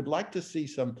dialectic, and I would like to see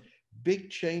some big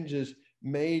changes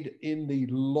made in the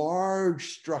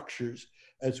large structures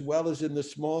as well as in the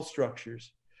small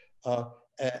structures,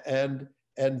 and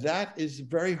that is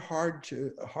very hard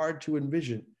to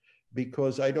envision,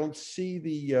 because I don't see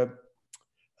the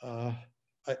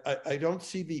I don't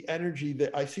see the energy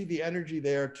that I see the energy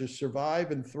there to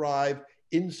survive and thrive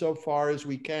insofar as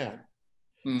we can.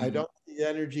 I don't see the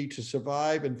energy to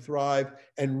survive and thrive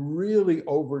and really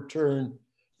overturn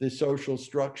the social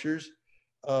structures,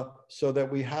 so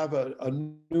that we have a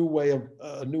new way of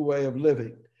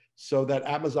living, so that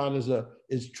Amazon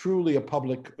is truly a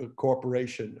public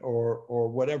corporation or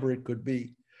whatever it could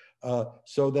be,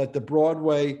 so that the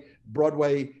Broadway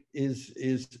is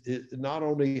not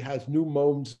only has new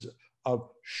modes of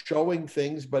showing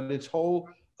things, but its whole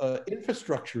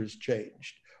infrastructure is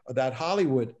changed. That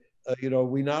Hollywood, you know,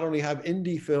 we not only have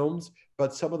indie films,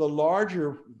 but some of the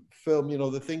larger film, you know,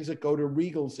 the things that go to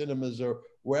Regal cinemas or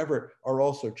wherever are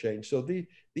also changed. So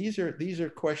these are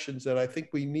questions that I think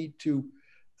we need to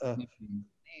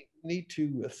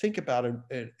think about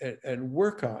and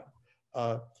work on.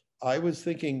 I was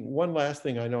thinking one last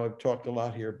thing. I know I've talked a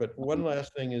lot here, but one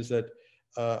last thing is that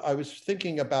I was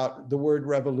thinking about the word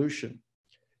revolution.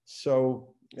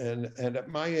 So, and at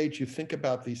my age, you think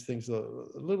about these things a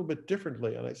little bit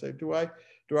differently. And I say, do I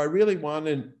really want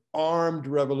an armed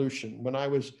revolution? When I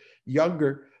was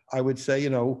younger, I would say, you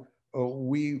know,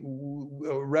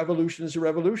 revolution is a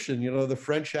revolution. You know, the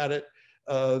French had it,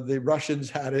 the Russians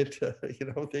had it.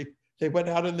 You know, they went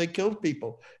out and they killed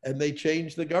people and they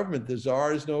changed the government. The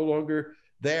czar is no longer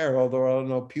there, although I don't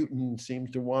know, Putin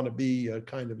seems to want to be a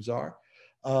kind of czar.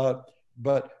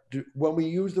 But when we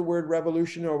use the word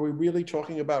revolution, are we really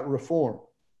talking about reform?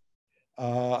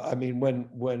 I mean,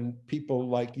 when people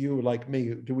like you, like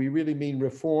me, do we really mean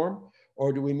reform,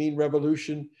 or do we mean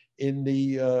revolution in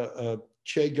the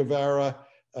Che Guevara,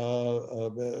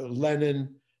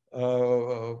 Lenin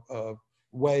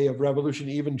way of revolution?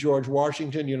 Even George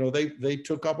Washington, you know, they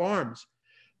took up arms.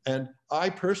 And I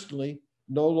personally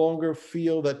no longer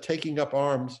feel that taking up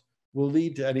arms will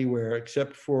lead to anywhere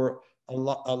except for a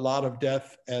lot of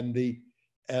death and the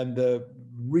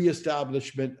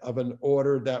reestablishment of an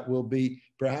order that will be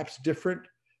perhaps different,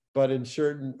 but in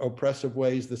certain oppressive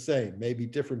ways the same. Maybe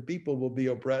different people will be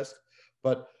oppressed,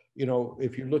 but you know,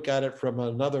 if you look at it from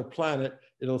another planet,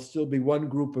 it'll still be one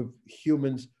group of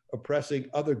humans oppressing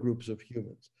other groups of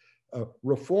humans.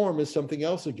 Reform is something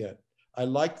else again. I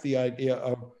like the idea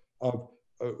of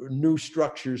new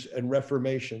structures and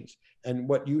reformations. And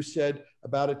what you said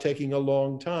about it taking a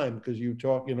long time, because you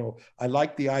talk, you know, I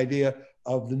like the idea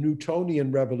of the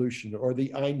Newtonian revolution or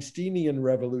the Einsteinian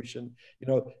revolution. You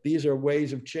know, these are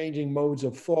ways of changing modes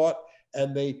of thought,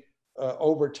 and they,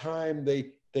 over time,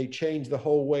 they change the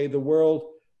whole way the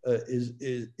world is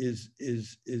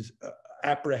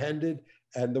apprehended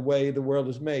and the way the world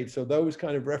is made. So those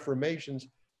kind of reformations,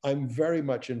 I'm very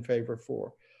much in favor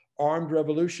for. Armed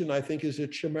revolution, I think, is a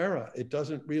chimera. It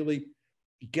doesn't really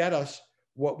get us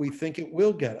what we think it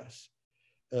will get us.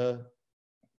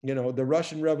 You know, the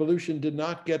Russian Revolution did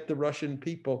not get the Russian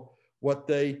people what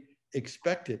they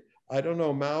expected. I don't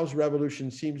know, Mao's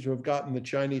revolution seems to have gotten the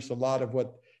Chinese a lot of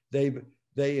what they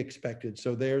expected.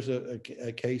 So there's a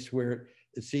case where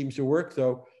it seems to work,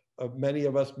 though many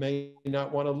of us may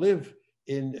not want to live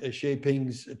in Xi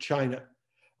Jinping's China.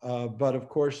 But of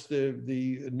course,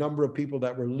 the number of people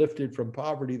that were lifted from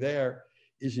poverty there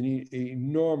is an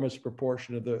enormous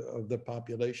proportion of the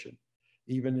population.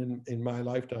 Even in my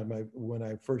lifetime, when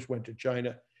I first went to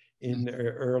China in the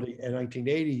early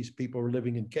 1980s, people were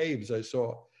living in caves. I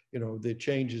saw, you know, the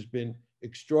change has been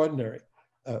extraordinary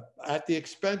at the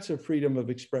expense of freedom of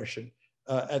expression.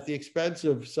 at the expense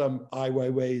of some Ai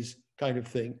Weiwei's kind of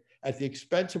thing, at the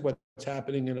expense of what's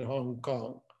happening in Hong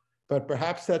Kong. But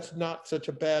perhaps that's not such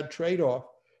a bad trade-off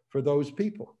for those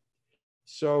people.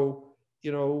 So,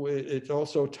 you know, it's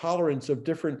also tolerance of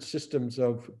different systems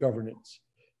of governance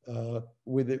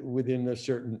within a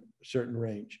certain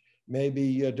range.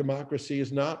 Maybe democracy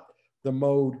is not the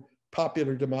mode,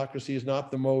 popular democracy is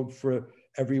not the mode for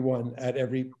everyone at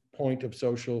every point of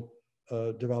social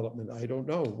development. I don't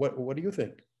know. What do you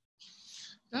think?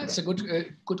 That's a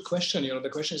good question. You know, the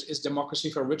question is democracy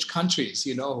for rich countries,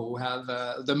 you know, who have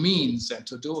the means and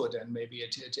to do it, and maybe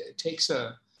it takes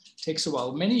a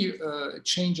while. Many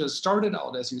changes started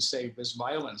out, as you say, with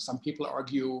violence. Some people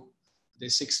argue the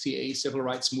 '68 civil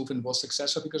rights movement was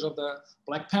successful because of the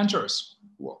Black Panthers,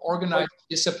 who were organized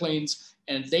disciplines,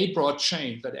 and they brought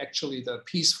change. That actually the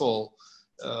peaceful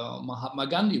Mahatma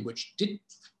Gandhi, which did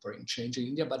bring change in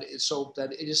India, but so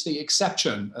that it is the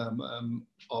exception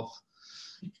of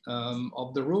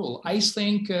the rule. I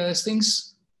think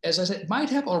things, as I said, might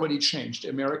have already changed.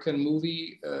 American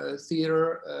movie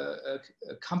theater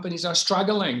companies are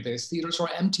struggling. Their theaters are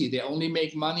empty. They only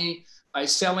make money by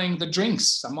selling the drinks.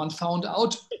 Someone found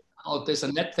out there's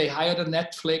they hired a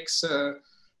Netflix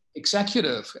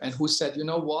executive and who said, you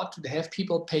know what, they have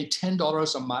people pay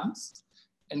 $10 a month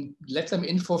and let them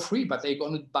in for free, but they're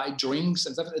going to buy drinks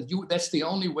and stuff. That's the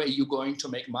only way you're going to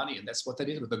make money. And that's what they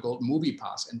did with the Gold Movie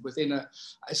Pass. And within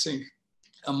I think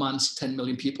a month, 10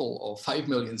 million people or 5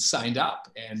 million signed up.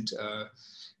 And,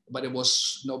 but it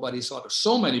was, nobody thought of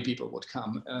so many people would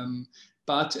come.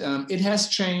 But it has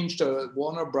changed.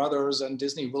 Warner Brothers and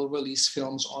Disney will release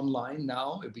films online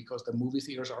now because the movie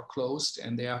theaters are closed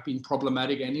and they have been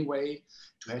problematic anyway.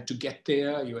 To get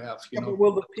there, you have, you know. But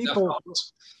will the people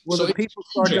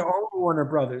start to own Warner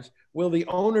Brothers? Will the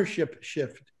ownership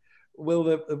shift? Will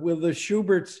the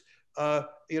Schuberts,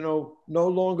 you know, no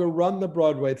longer run the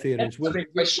Broadway theaters? That's a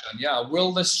big question. Yeah,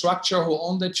 will the structure who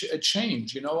own the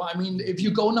change? You know, I mean, if you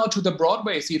go now to the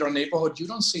Broadway theater neighborhood, you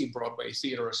don't see Broadway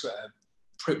theaters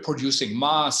producing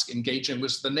masks, engaging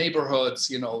with the neighborhoods,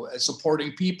 you know,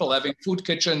 supporting people, having food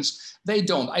kitchens. They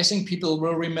don't. I think people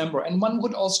will remember. And one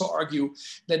would also argue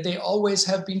that they always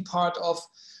have been part of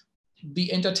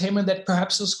the entertainment that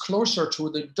perhaps is closer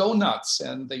to the donuts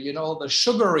and the, you know, the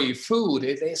sugary food.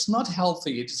 It's not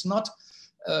healthy. It's not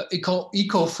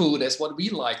eco food as what we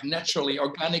like, naturally,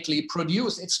 organically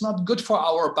produced. It's not good for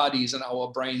our bodies and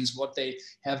our brains, what they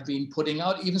have been putting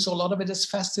out. Even so, a lot of it is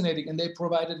fascinating, and they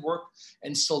provided work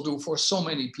and still do for so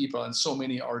many people and so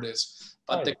many artists.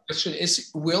 But right. The question is,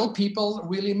 will people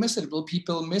really miss it? Will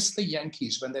people miss the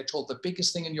Yankees when they're told the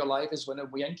biggest thing in your life is when the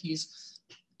Yankees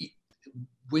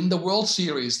win the World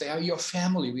Series? They are your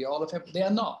family. We all have. They are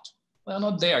not. They're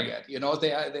not there yet. You know,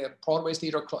 they're Broadway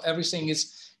theater. Everything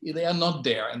is. They are not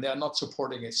there, and they are not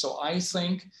supporting it. So I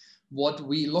think what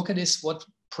we look at is what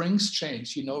brings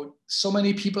change. You know, so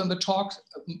many people in the talk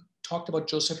talked about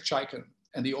Joseph Chaikin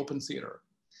and the Open Theater,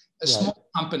 a small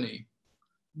company.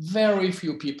 Very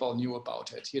few people knew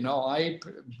about it. You know,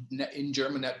 in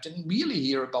Germany didn't really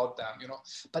hear about them. You know,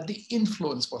 but the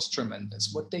influence was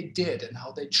tremendous. What they did and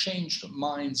how they changed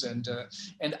minds, and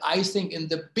I think in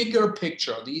the bigger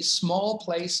picture, these small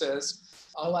places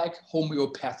are like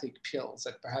homeopathic pills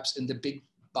that perhaps in the big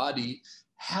body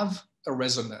have a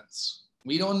resonance.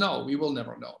 We don't know. We will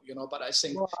never know. You know, but I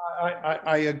think. Well,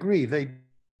 I agree. They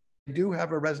do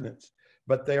have a resonance,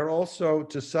 but they are also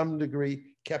to some degree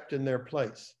kept in their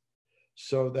place,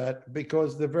 so that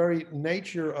because the very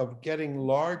nature of getting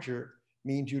larger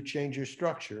means you change your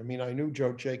structure. I mean, I knew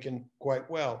Joe Chaikin quite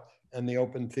well and the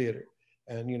Open Theater,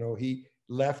 and you know, he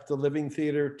left the Living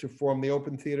Theater to form the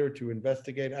Open Theater to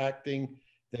investigate acting.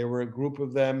 There were a group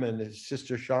of them, and his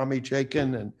sister Shami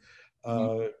Chaikin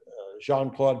and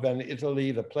Jean-Claude Van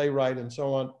Italy, the playwright, and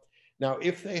so on. Now,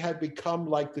 if they had become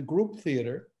like the group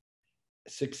theater,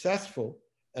 successful,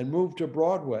 and moved to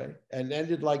Broadway and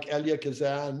ended like Elia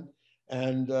Kazan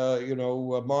and you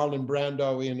know, Marlon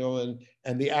Brando, you know,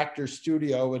 and the Actors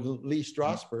Studio and Lee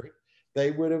Strasberg,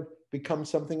 they would have become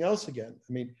something else again.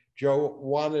 I mean, Joe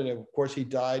wanted, of course, he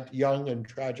died young and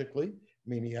tragically. I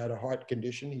mean, he had a heart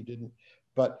condition. He didn't,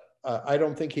 but I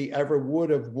don't think he ever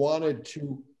would have wanted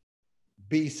to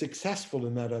be successful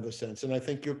in that other sense. And I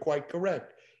think you're quite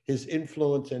correct. His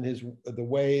influence and the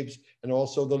Waves and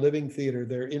also the Living Theater,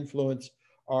 their influence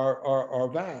are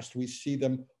vast. We see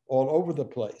them all over the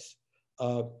place.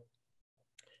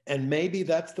 And maybe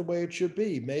that's the way it should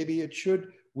be. Maybe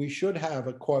we should have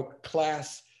a quote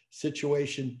class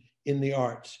situation in the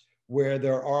arts where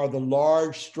there are the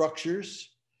large structures,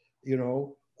 you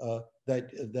know,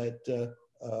 that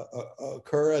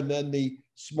occur, and then the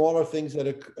smaller things that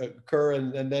occur,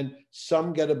 and then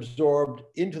some get absorbed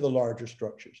into the larger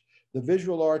structures. The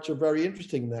visual arts are very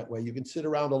interesting in that way. You can sit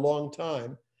around a long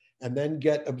time and then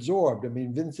get absorbed. I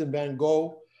mean, Vincent van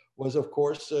Gogh was, of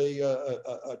course,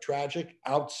 a tragic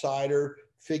outsider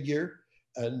figure,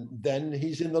 and then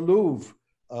he's in the Louvre.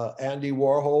 Andy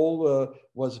Warhol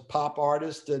was a pop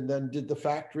artist and then did The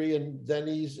Factory, and then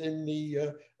he's in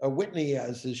the Whitney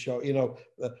as his show, you know,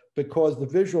 because the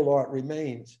visual art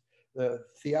remains. The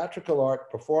theatrical art,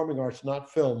 performing arts,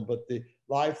 not film, but the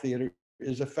live theater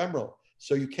is ephemeral.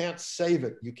 So you can't save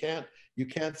it. You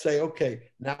can't say, okay,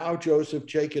 now Joseph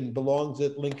Chaikin belongs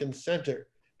at Lincoln Center,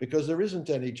 because there isn't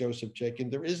any Joseph Chaikin.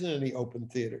 There isn't any open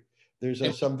theater. There's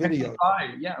some video.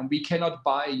 And we cannot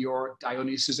buy your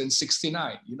Dionysus in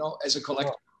 '69, you know, as a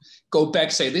collector. No. Go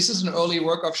back, say, this is an early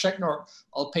work of Schechner,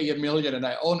 I'll pay $1 million and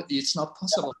I own it. It's not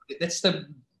possible. Yeah. That's the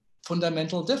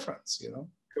fundamental difference, you know.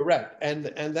 Correct, and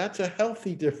that's a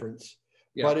healthy difference,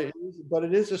 yeah. but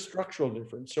it is a structural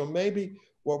difference. So maybe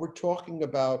what we're talking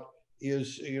about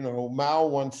is, you know, Mao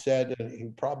once said, and he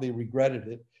probably regretted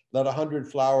it, let 100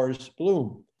 flowers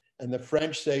bloom. And the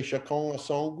French say chacun a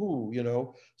son goût, you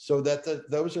know, so that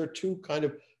those are two kind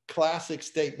of classic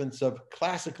statements of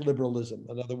classic liberalism.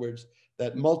 In other words,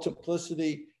 that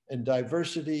multiplicity and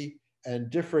diversity and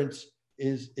difference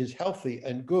is healthy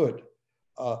and good.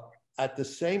 At the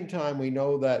same time, we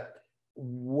know that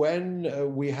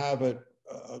when we have a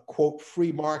quote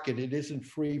free market, it isn't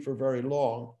free for very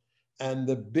long, and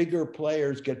the bigger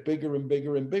players get bigger and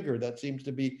bigger and bigger. That seems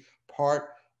to be part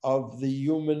of the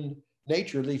human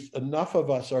nature. At least enough of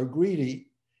us are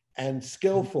greedy and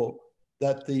skillful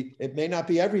that it may not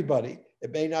be everybody,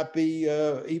 it may not be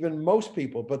even most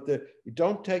people, but you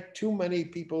don't take too many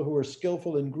people who are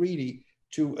skillful and greedy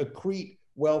to accrete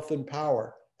wealth and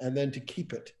power and then to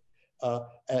keep it.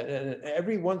 And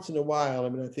every once in a while, I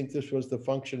mean, I think this was the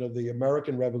function of the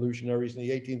American revolutionaries in the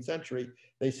 18th century.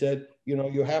 They said, you know,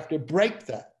 you have to break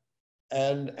that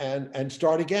and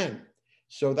start again.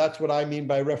 So that's what I mean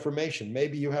by reformation.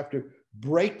 Maybe you have to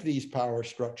break these power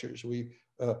structures.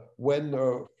 When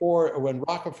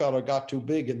Rockefeller got too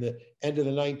big in the end of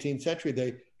the 19th century,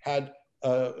 they had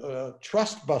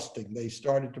trust busting. They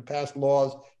started to pass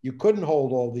laws. You couldn't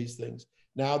hold all these things.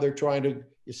 Now they're trying to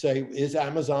say, is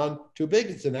Amazon too big?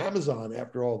 It's an Amazon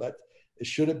after all. That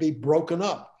should it be broken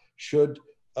up? Should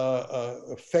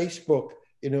Facebook,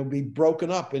 you know, be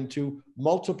broken up into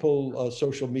multiple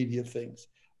social media things?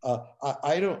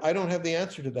 I don't have the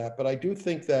answer to that, but I do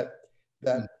think that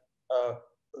the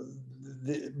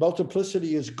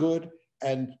multiplicity is good,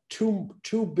 and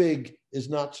too big is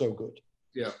not so good.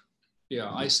 Yeah. Yeah,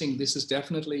 I think this is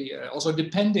definitely also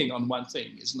depending on one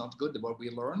thing is not good. What we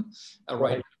learn,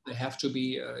 right? They have to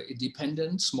be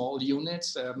independent, small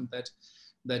units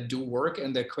that do work.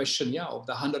 And the question, of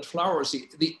the 100 flowers.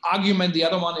 The argument, the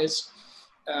other one is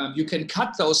you can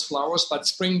cut those flowers, but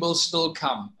spring will still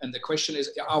come. And the question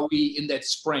is, are we in that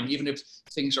spring? Even if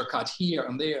things are cut here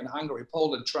and there in Hungary,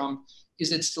 Poland, Trump,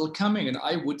 is it still coming? And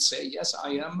I would say, yes, I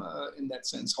am in that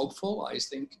sense hopeful. I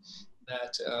think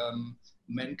that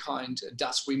mankind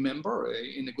does remember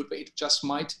in a good way. It just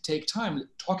might take time.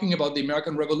 Talking about the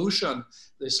American Revolution,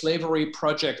 the slavery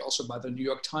project, also by the New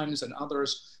York Times and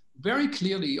others, very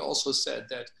clearly also said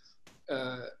that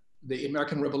the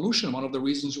American Revolution, one of the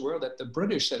reasons were that the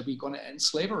British said we're going to end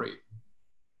slavery.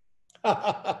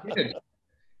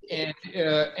 And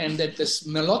that there's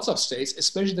lots of states,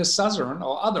 especially the Southern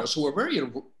or others who were very,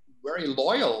 very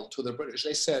loyal to the British,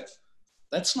 they said,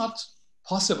 that's not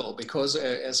possible because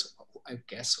as I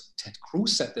guess Ted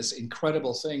Cruz said this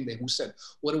incredible thing who said,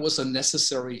 well, it was a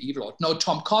necessary evil. No,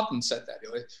 Tom Cotton said that.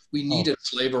 We needed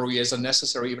slavery as a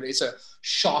necessary evil. It's a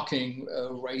shocking,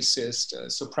 racist,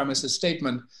 supremacist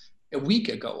statement a week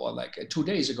ago or like 2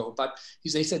 days ago. But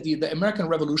they said the American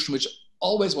Revolution, which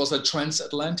always was a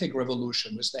transatlantic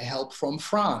revolution with the help from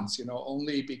France, you know,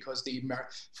 only because the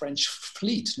French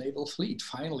fleet, naval fleet,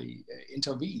 finally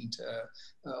intervened,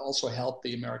 also helped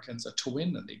the Americans to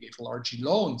win, and they gave large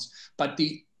loans. But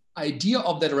the idea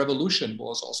of that revolution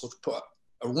was also for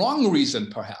a wrong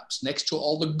reason, perhaps, next to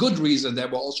all the good reasons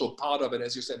that were also part of it,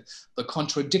 as you said, the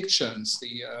contradictions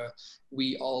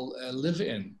we all live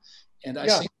in. And I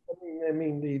think, I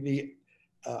mean the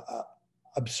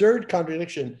absurd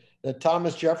contradiction that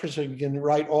Thomas Jefferson can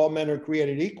write all men are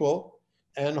created equal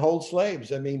and hold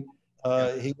slaves. I mean,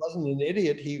 he wasn't an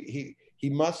idiot. He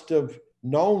must have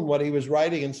known what he was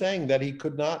writing and saying, that he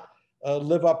could not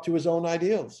live up to his own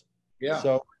ideals. Yeah.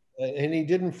 So, and he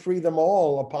didn't free them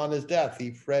all upon his death. He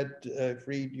freed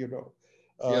his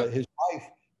wife,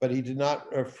 but he did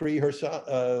not free her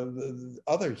son,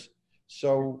 others.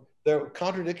 So the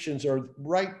contradictions are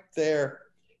right there,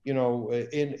 you know,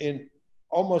 in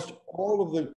almost all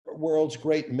of the world's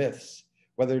great myths,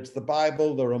 whether it's the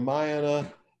Bible, the Ramayana,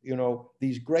 you know,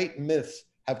 these great myths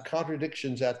have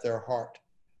contradictions at their heart,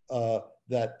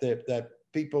 that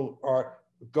people are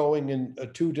going in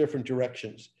two different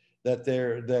directions, that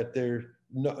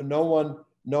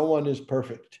no one is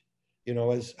perfect. You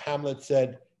know, as Hamlet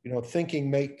said, you know, thinking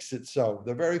makes it so.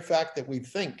 The very fact that we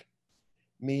think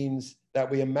means that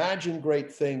we imagine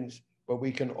great things, but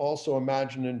we can also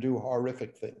imagine and do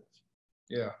horrific things.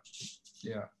 Yeah,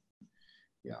 yeah,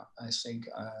 yeah. I think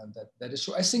that is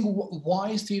true. I think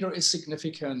why theater is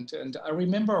significant, and I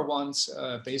remember once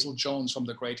Basil Jones from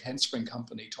the Great Handspring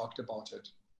Company talked about it.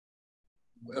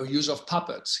 Use of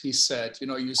puppets. He said, you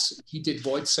know, he did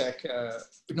Wojciech,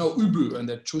 Ubu and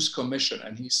the Truth Commission,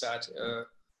 and he said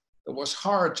it was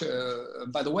hard.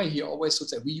 By the way, he always would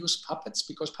say, we use puppets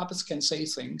because puppets can say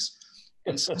things,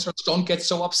 and censors don't get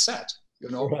so upset, you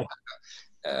know. Right.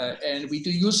 And we do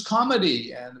use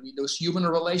comedy, and we use human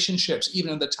relationships,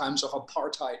 even in the times of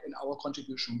apartheid, and our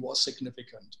contribution was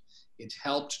significant. It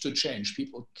helped to change.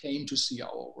 People came to see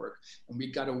our work, and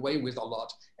we got away with a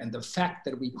lot. And the fact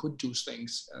that we could do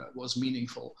things was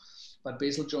meaningful. But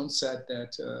Basil Jones said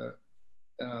that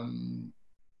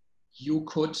you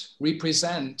could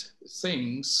represent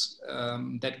things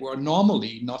that were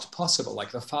normally not possible, like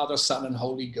the Father, Son, and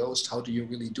Holy Ghost. How do you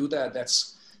really do that?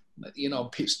 That's, you know,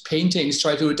 paintings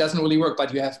try to, it doesn't really work,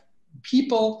 but you have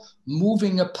people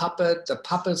moving a puppet. The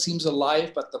puppet seems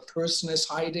alive, but the person is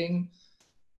hiding.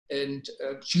 And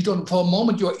you don't, for a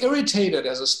moment, you're irritated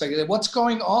as a spectator. What's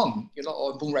going on? You know,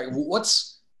 or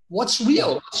what's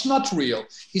real? What's not real?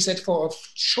 He said, for a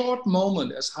short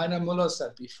moment, as Heiner Müller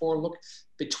said before,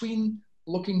 between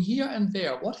looking here and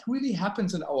there, what really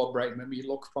happens in our brain when we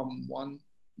look from one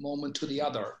moment to the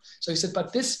other? So he said,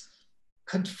 but this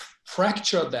can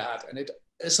fracture that, and it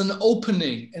is an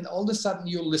opening, and all of a sudden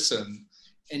you listen,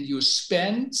 and you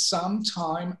spend some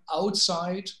time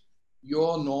outside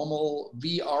your normal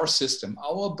VR system.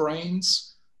 Our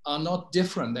brains are not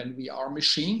different than VR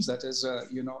machines. That is,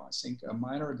 you know, I think a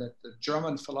minor that the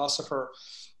German philosopher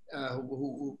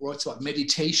who wrote about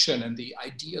meditation and the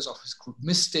ideas of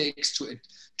mystics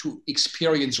to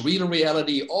experience real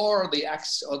reality or the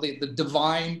acts or the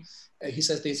divine. He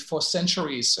says this for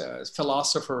centuries,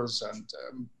 philosophers and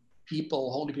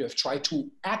people, holy people have tried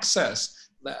to access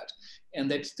that. And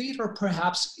that theater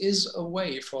perhaps is a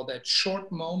way for that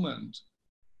short moment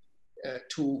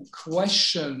to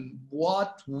question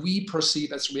what we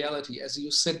perceive as reality. As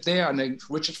you sit there, and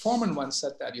Richard Foreman once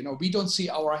said that, you know, we don't see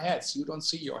our heads. You don't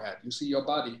see your head. You see your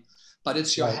body, but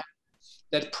it's your head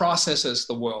that processes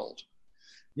the world.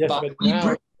 Yes, but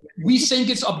we think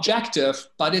it's objective,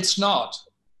 but it's not.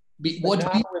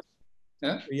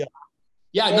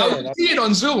 Yeah, now you see it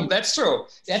on Zoom. That's true.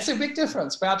 That's a big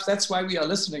difference. Perhaps that's why we are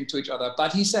listening to each other.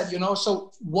 But he said, you know,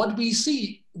 so what we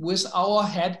see with our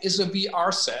head is a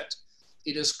VR set.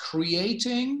 It is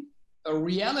creating a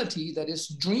reality that is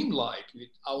dreamlike.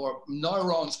 Our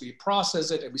neurons, we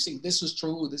process it and we think this is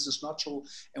true, this is not true.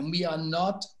 And we are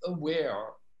not aware.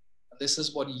 This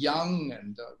is what Jung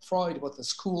and Freud, what the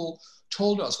school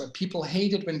told us, when people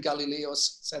hated when Galileo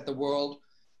said the world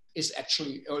is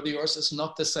actually, or the earth is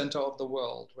not the center of the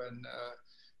world, when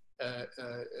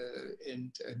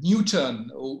Newton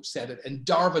who said it, and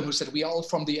Darwin who said we are all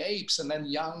from the apes, and then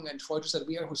Jung and Freud who said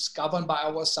we are who's governed by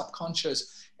our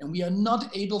subconscious, and we are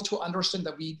not able to understand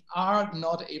that we are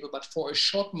not able, but for a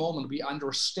short moment we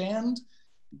understand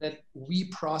that we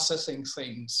processing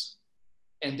things,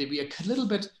 and that we are a little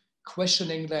bit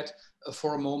questioning that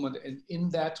for a moment, and in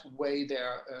that way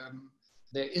there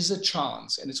is a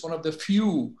chance, and it's one of the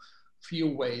few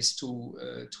ways to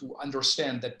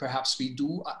understand that perhaps we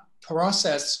do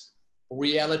process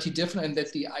reality different, and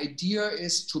that the idea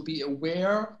is to be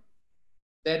aware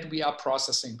that we are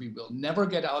processing. We will never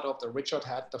get out of the Richard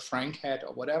head, the Frank head,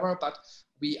 or whatever, but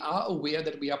we are aware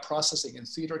that we are processing, and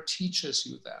theater teaches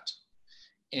you that.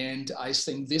 And I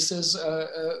think this is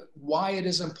why it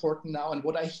is important now. And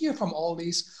what I hear from all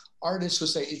these artists who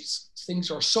say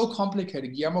things are so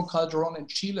complicated. Guillermo Calderon in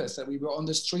Chile said we were on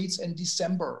the streets in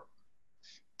December.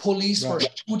 Police were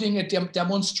shooting at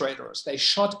demonstrators. They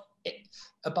shot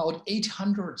about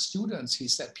 800 students, he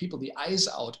said, people the eyes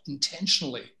out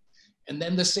intentionally. And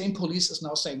then the same police is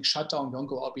now saying, shut down, don't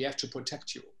go out, we have to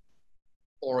protect you.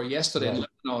 Or yesterday in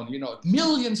Lebanon, you know,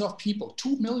 millions of people,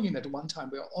 2 million at one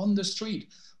time, were on the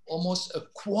street, almost a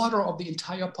quarter of the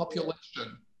entire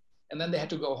population. And then they had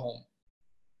to go home.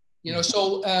 You know,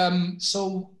 so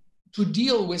to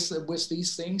deal with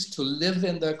these things, to live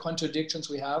in the contradictions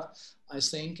we have, I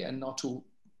think, and not to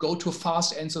go to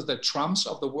fast answers, the Trumps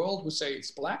of the world who say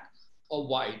it's black or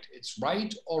white, it's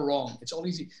right or wrong. It's all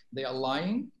easy. They are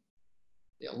lying.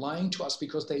 They are lying to us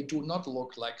because they do not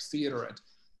look like theater, and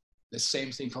the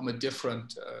same thing from a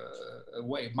different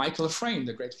way. Michael Frayn,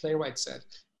 the great playwright, said,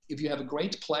 if you have a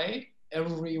great play,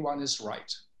 everyone is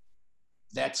right.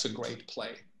 That's a great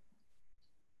play.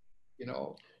 You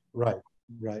know? Right,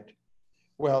 right.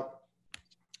 Well,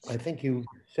 I think you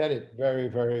said it very,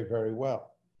 very, very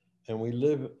well. And we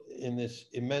live in this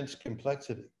immense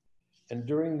complexity. And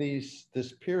during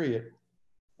this period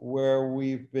where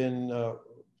we've been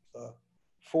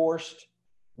forced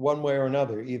one way or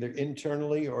another, either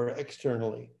internally or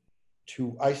externally,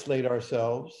 to isolate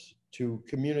ourselves, to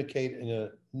communicate in a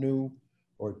new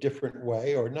or different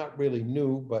way, or not really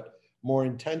new, but more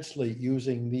intensely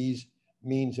using these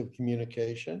means of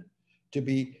communication, to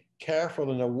be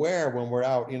careful and aware when we're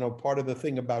out. You know, part of the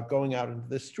thing about going out into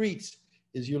the streets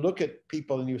is you look at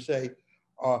people and you say,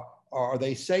 are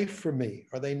they safe for me?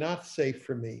 Are they not safe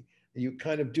for me? You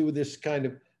kind of do this kind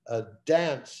of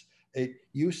dance. It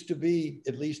used to be,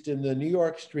 at least in the New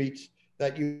York streets,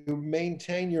 that you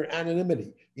maintain your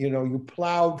anonymity. You know, you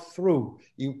plowed through,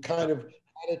 you kind of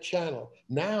had a channel.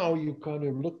 Now you kind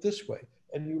of look this way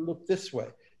and you look this way.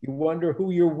 You wonder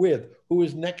who you're with, who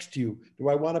is next to you. Do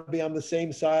I want to be on the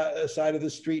same side of the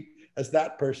street as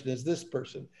that person, as this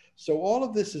person? So all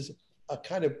of this is a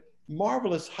kind of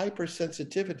marvelous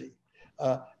hypersensitivity.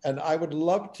 And I would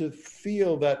love to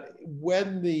feel that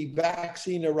when the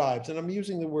vaccine arrives, and I'm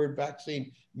using the word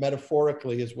vaccine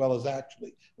metaphorically as well as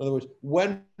actually. In other words,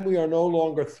 when we are no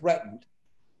longer threatened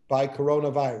by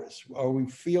coronavirus, or we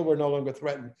feel we're no longer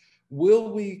threatened,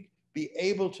 will we be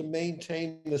able to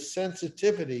maintain the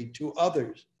sensitivity to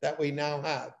others that we now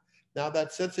have? Now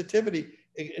that sensitivity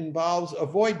involves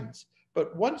avoidance,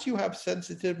 but once you have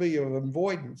sensitivity of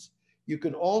avoidance, you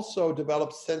can also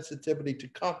develop sensitivity to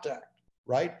contact,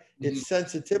 right? Mm-hmm. It's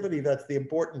sensitivity that's the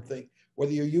important thing,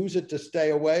 whether you use it to stay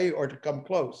away or to come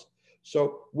close.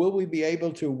 So will we be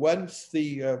able to, once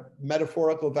the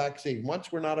metaphorical vaccine,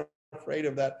 once we're not afraid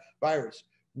of that virus,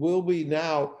 will we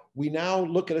now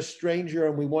look at a stranger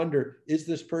and we wonder, is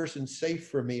this person safe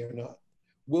for me or not?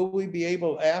 Will we be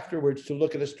able afterwards to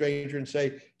look at a stranger and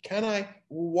say,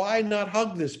 why not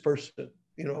hug this person?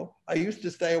 You know, I used to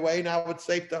stay away, now it's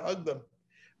safe to hug them.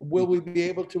 Will we be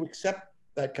able to accept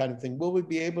that kind of thing? Will we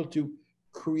be able to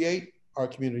create our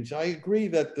communities? I agree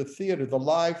that the theater, the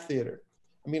live theater,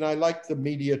 I mean, I like the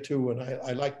media too, and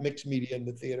I like mixed media in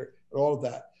the theater and all of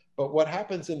that. But what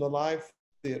happens in the live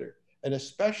theater, and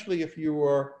especially if you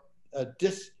are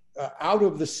out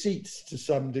of the seats to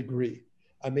some degree.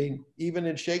 I mean, even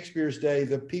in Shakespeare's day,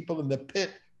 the people in the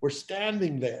pit were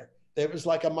standing there. It was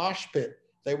like a mosh pit.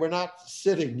 They were not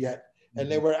sitting yet, and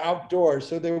they were outdoors,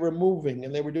 so they were moving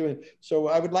and they were doing. So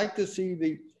I would like to see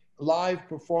the live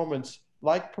performance,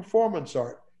 like performance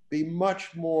art, be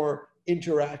much more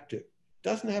interactive. It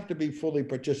doesn't have to be fully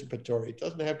participatory. It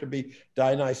doesn't have to be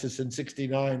Dionysus in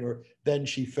 '69 or Then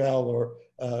She Fell or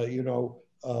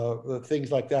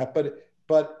things like that.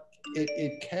 But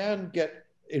it can get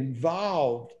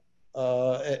involved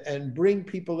and bring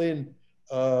people in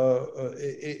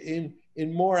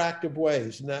more active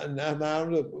ways. Now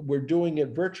that we're doing it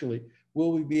virtually,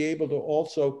 will we be able to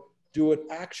also do it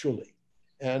actually?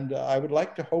 And I would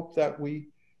like to hope that we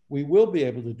will be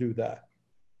able to do that.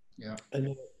 Yeah.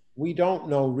 And we don't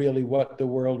know really what the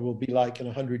world will be like in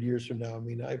 100 years from now. I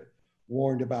mean, I've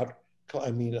warned about,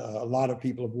 a lot of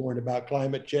people have warned about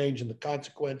climate change and the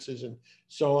consequences and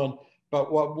so on.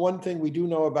 But one thing we do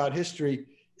know about history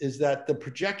is that the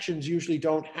projections usually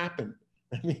don't happen.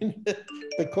 I mean,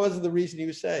 because of the reason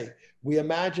you say, we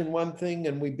imagine one thing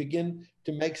and we begin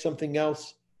to make something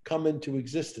else come into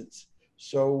existence.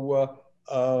 So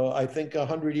I think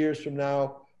 100 years from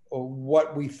now,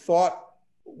 what we thought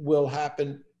will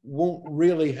happen won't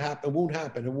really happen. It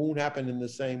won't happen in the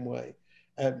same way.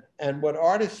 And what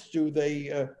artists do,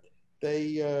 they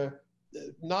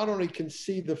not only can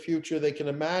see the future, they can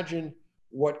imagine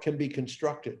what can be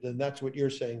constructed. And that's what you're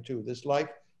saying too, this life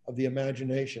of the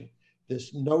imagination,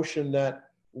 this notion that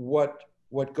what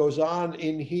goes on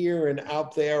in here and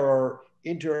out there are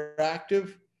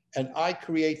interactive, and I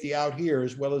create the out here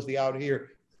as well as the out here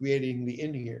creating the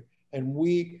in here. And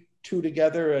we two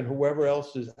together and whoever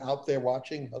else is out there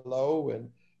watching, hello, and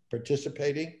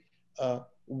participating,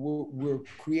 we're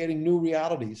creating new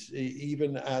realities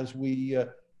even as we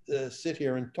sit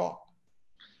here and talk.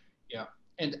 Yeah,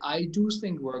 and I do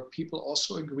think where people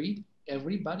also agreed,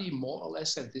 everybody more or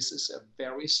less said this is a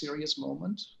very serious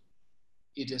moment.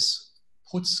 It is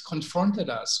confronted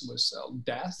us with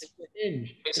death. It's a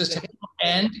hinge.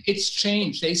 And it's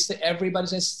changed. They say, everybody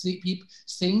says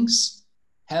things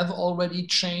have already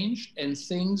changed and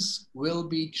things will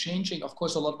be changing. Of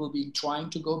course, a lot will be trying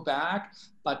to go back,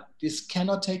 but this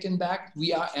cannot take it back.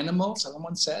 We are animals.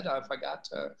 Someone said, I forgot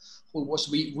who was,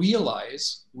 we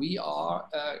realize we are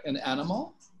an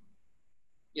animal.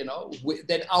 You know,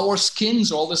 that our skins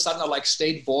all of a sudden are like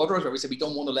state borders where we say we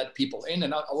don't want to let people in,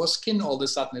 and our skin all of a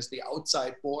sudden is the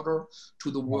outside border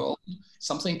to the world.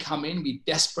 Something come in, we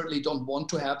desperately don't want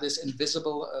to have this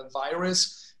invisible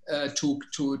virus to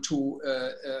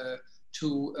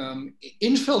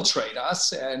infiltrate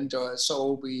us, and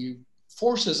so we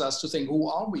forces us to think, who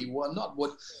are we, who are not,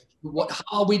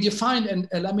 how are we defined? And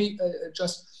let me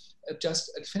just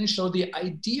finish. So the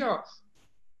idea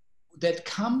that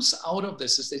comes out of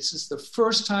this is the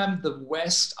first time the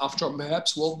West, after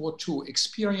perhaps World War II,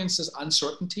 experiences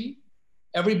uncertainty.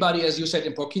 Everybody, as you said,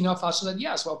 in Burkina Faso said,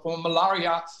 yes, well, from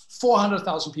malaria,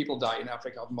 400,000 people die in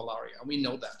Africa of malaria. We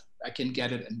know that. I can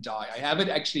get it and die. I have it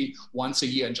actually once a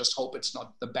year and just hope it's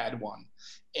not the bad one.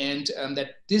 And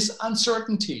that this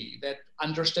uncertainty, that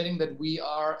understanding that we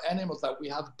are animals, that we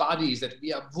have bodies, that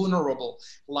we are vulnerable,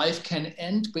 life can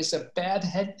end with a bad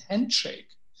handshake.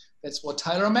 That's what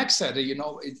Tyler Mack said. You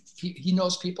know, he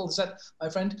knows people that, my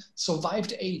friend,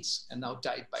 survived AIDS and now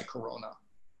died by corona.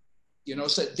 You know,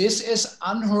 so this is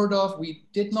unheard of. We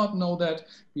did not know that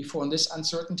before. And this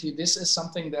uncertainty, this is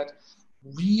something that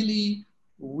really,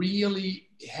 really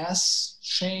has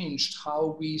changed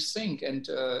how we think. And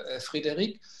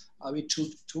Frédéric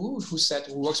who said,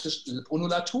 who works with Bruno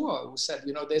Latour, who said,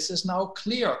 you know, this is now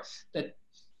clear that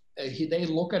they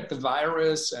look at the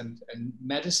virus and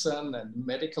medicine and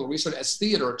medical research as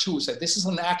theater too. Said this is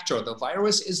an actor. The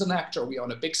virus is an actor. We are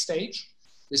on a big stage.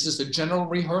 This is the general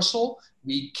rehearsal.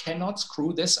 We cannot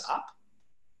screw this up.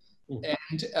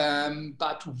 And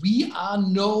but we are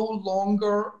no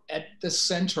longer at the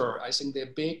center. I think the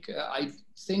big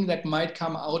thing that might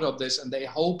come out of this, and they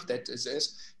hope that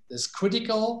this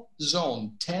critical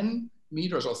zone, 10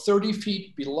 meters or 30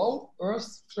 feet below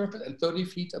Earth's surface and 30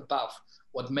 feet above.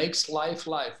 What makes life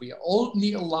life? We are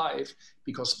only alive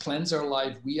because plants are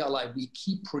alive, we are alive, we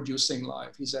keep producing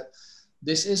life. He said,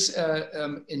 this is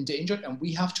endangered, and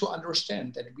we have to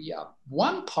understand that we are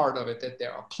one part of it, that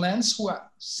there are plants who are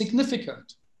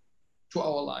significant to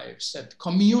our lives, that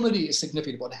community is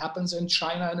significant. What happens in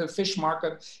China in a fish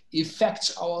market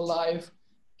affects our life,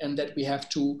 and that we have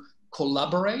to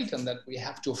collaborate and that we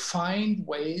have to find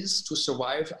ways to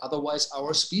survive. Otherwise,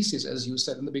 our species, as you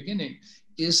said in the beginning,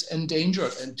 is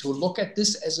endangered. And to look at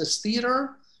this as a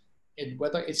theater, and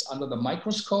whether it's under the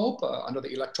microscope, under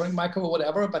the electron microscope, or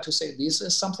whatever, but to say this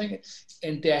is something,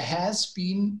 and there has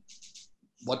been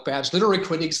what perhaps literary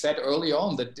critics said early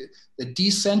on, the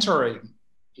decentering,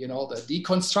 you know, the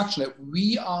deconstruction, that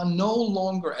we are no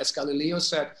longer, as Galileo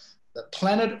said, the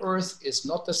planet Earth is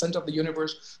not the center of the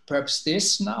universe. Perhaps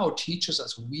this now teaches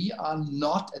us we are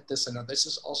not at the center. This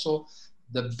is also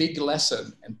the big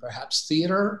lesson, and perhaps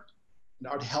theater and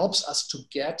art helps us to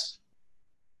get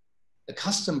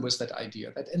accustomed with that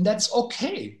idea, and that's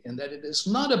okay, and that it is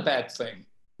not a bad thing.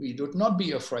 We do not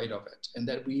be afraid of it, and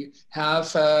that we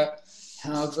have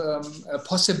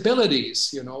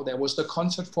possibilities. You know, there was the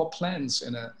concert for plants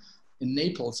in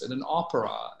Naples in an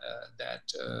opera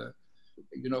that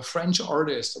you know, French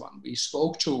artist one we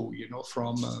spoke to, you know,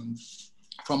 from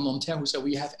Monterrey, who said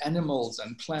we have animals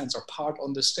and plants are part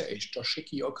on the stage.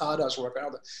 Toshiki Okada's work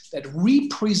that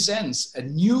represents a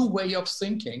new way of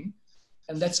thinking.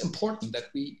 And that's important that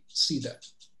we see that.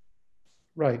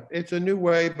 Right. It's a new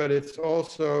way, but it's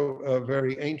also a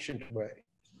very ancient way.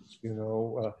 You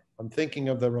know, I'm thinking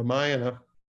of the Ramayana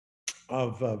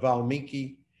of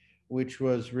Valmiki, which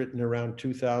was written around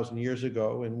 2,000 years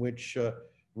ago, in which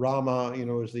Rama, you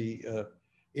know, is the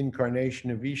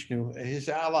incarnation of Vishnu. His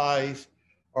allies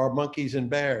are monkeys and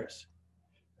bears,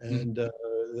 and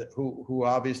who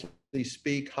obviously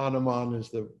speak. Hanuman is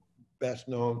the best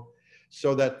known.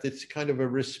 So that it's kind of a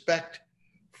respect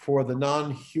for the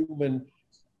non-human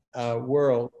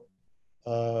world.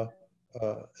 And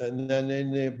then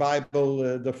in the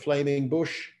Bible, the flaming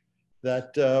bush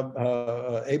that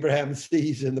Abraham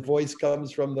sees, and the voice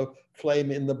comes from the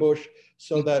flame in the bush,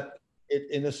 so that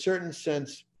it, in a certain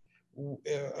sense,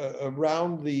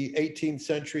 around the 18th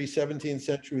century, 17th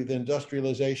century, the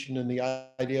industrialization and the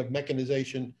idea of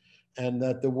mechanization, and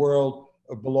that the world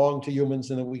belonged to humans,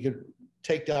 and that we could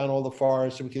take down all the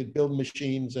forests, and we could build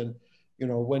machines. And, you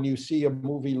know, when you see a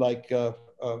movie like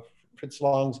Fritz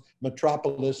Lang's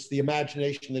Metropolis, the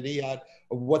imagination that he had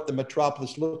of what the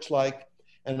metropolis looks like,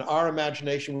 and our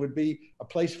imagination would be a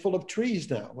place full of trees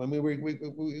now. I mean,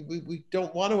 we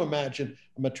don't want to imagine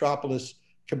a metropolis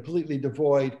completely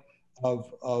devoid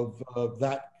of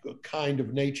that kind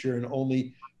of nature and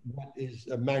only what is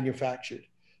manufactured.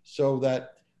 So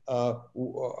that,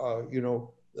 you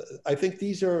know, I think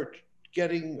these are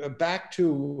getting back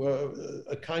to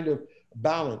a kind of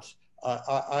balance.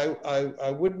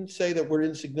 I wouldn't say that we're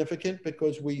insignificant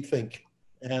because we think,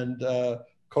 and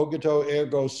cogito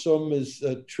ergo sum is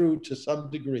true to some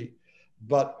degree,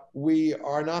 but we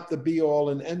are not the be all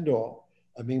and end all.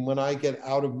 I mean, when I get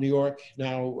out of New York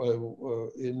now,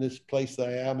 in this place that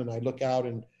I am, and I look out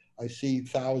and I see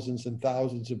thousands and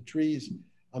thousands of trees,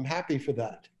 I'm happy for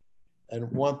that and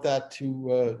want that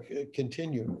to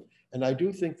continue. And I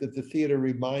do think that the theater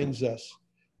reminds us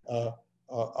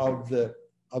of the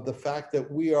fact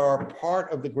that we are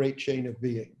part of the great chain of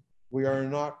being. We are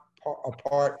not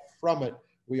apart from it,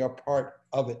 we are part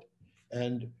of it.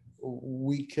 And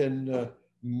we can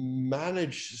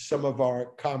manage some of our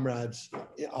comrades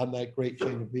on that great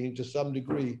chain of being to some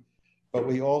degree, but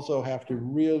we also have to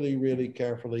really, really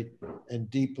carefully and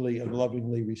deeply and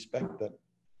lovingly respect them.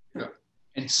 Yeah.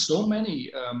 And so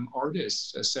many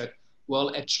artists said,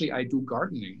 well, actually, I do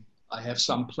gardening. I have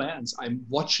some plants. I'm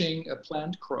watching a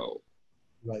plant grow.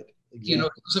 Right. Exactly. You know,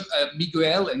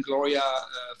 Miguel and Gloria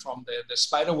from the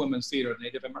Spider Woman Theater,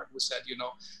 Native American, who said, you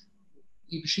know,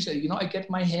 she said, you know, I get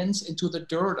my hands into the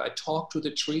dirt. I talk to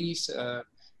the trees.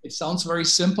 It sounds very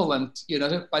simple, and you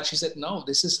know, but she said, no,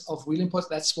 this is of real importance.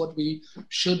 That's what we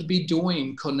should be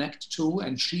doing, connect to.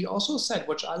 And she also said,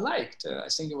 which I liked, I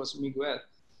think it was Miguel,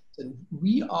 that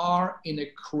we are in a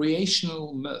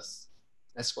creational myth.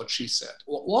 That's what she said.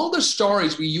 All the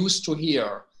stories we used to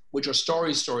hear, which are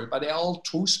stories, but they're all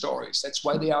true stories. That's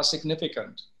why they are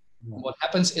significant. Yeah. What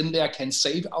happens in there can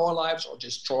save our lives or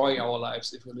destroy our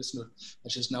lives if you listen to it.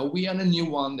 It's just now we are in a new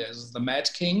one. There's the Mad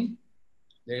King.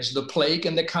 There's the plague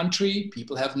in the country.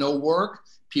 People have no work.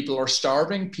 People are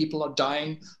starving. People are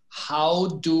dying.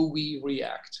 How do we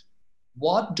react?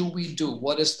 What do we do?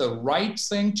 What is the right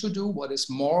thing to do? What is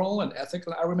moral and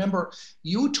ethical? I remember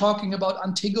you talking about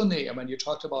Antigone. I mean, you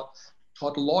taught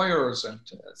lawyers and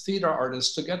theater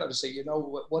artists together to say, you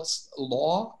know, what's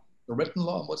law, the written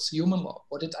law, and what's human law?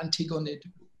 What did Antigone do?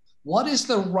 What is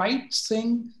the right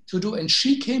thing to do? And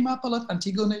she came up a lot.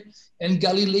 Antigone and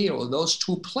Galileo, those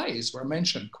two plays were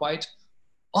mentioned quite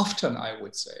often, I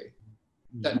would say.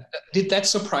 Mm-hmm. Did that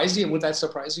surprise you? Would that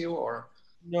surprise you, or?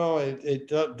 No, it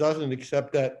doesn't,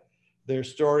 except that their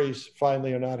stories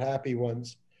finally are not happy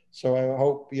ones. So I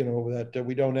hope, you know, that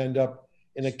we don't end up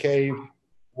in a cave,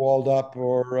 walled up,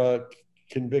 or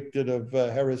convicted of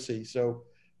heresy. So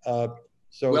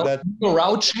well, that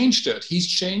Rao changed it. He's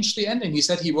changed the ending. He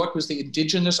said he worked with the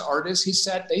indigenous artists. He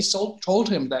said they told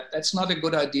him that that's not a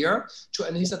good idea.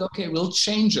 And he said, okay, we'll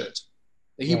change it.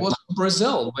 He was in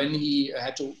Brazil when he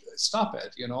had to stop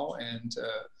it, you know,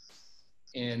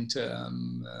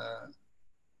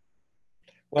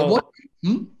 well,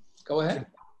 go ahead.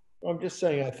 I'm just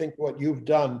saying, I think what you've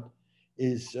done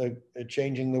is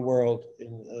changing the world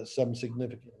in some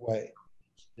significant way.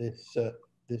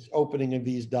 This opening of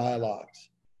these dialogues.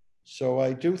 So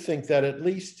I do think that at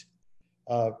least,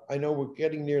 I know we're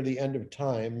getting near the end of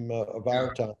time, of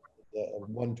our time,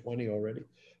 1:20 already,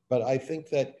 but I think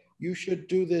that you should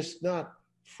do this not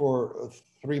for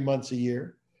 3 months a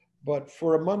year, but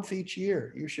for a month each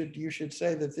year. You should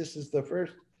say that this is the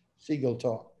first Segal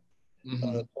Talk,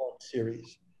 talk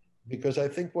series, because I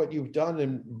think what you've done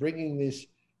in bringing this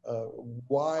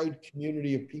wide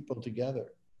community of people together,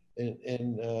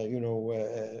 and you know,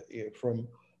 from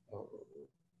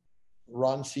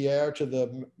Rancière to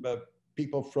the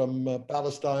people from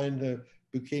Palestine, to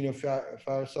Burkina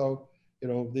Faso, you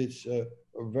know, this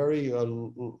a very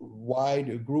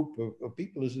wide group of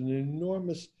people is an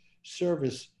enormous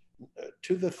service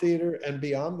to the theater and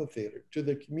beyond the theater, to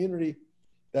the community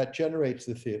that generates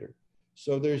the theater.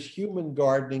 So there's human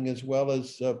gardening as well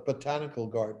as botanical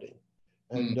gardening.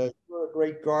 And you're a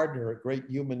great gardener, a great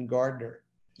human gardener.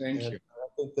 Thank you. I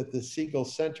think that the Segal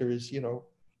Center is, you know,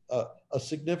 a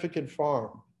significant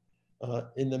farm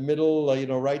in the middle, you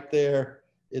know, right there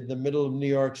in the middle of New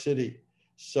York City.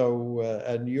 So,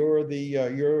 and you're the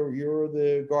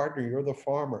gardener, you're the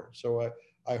farmer. So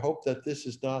I hope that this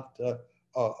is not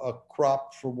a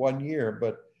crop for 1 year,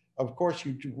 but of course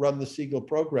you run the Segal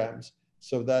programs.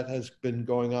 So that has been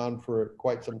going on for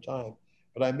quite some time.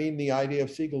 But I mean, the idea of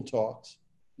Segal Talks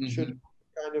should be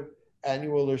kind of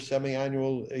annual or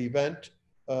semi-annual event,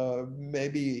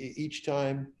 maybe each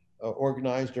time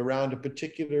organized around a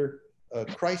particular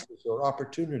crisis or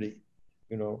opportunity,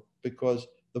 you know, because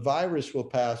the virus will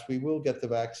pass, we will get the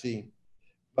vaccine,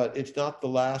 but it's not the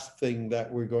last thing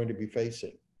that we're going to be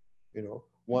facing. You know,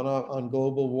 one on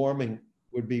global warming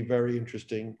would be very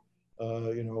interesting.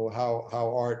 You know,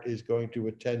 how art is going to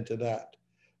attend to that.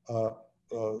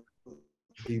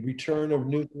 The return of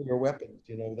nuclear weapons,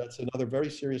 you know, that's another very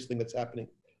serious thing that's happening,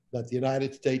 that the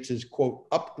United States is, quote,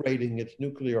 upgrading its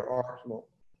nuclear arsenal,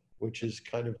 which is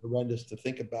kind of horrendous to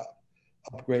think about,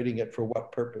 upgrading it for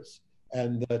what purpose?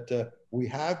 And that we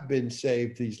have been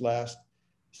saved these last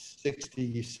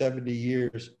 60, 70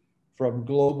 years from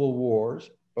global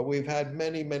wars, but we've had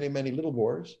many, many, many little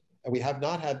wars, and we have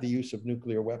not had the use of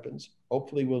nuclear weapons.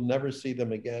 Hopefully we'll never see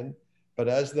them again. But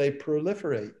as they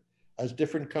proliferate, as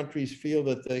different countries feel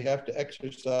that they have to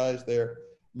exercise their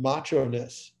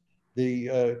macho-ness,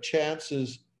 the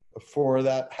chances for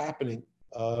that happening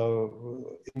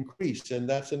increase. And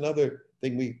that's another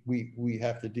thing we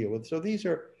have to deal with. So these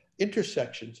are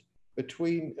intersections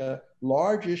between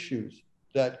large issues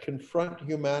that confront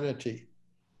humanity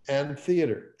and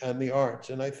theater and the arts.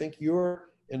 And I think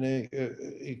you're in an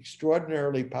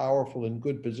extraordinarily powerful and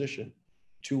good position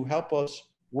to help us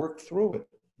work through it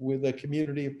with a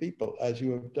community of people, as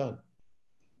you have done.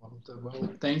 Well,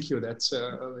 thank you. That's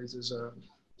this is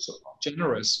so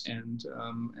generous and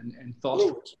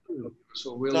thoughtful.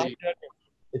 So really,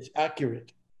 it's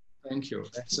accurate. Thank you.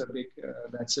 That's a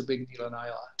big deal, and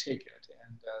I'll take it.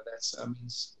 And that's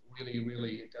means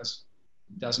really it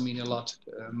does mean a lot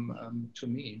to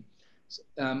me.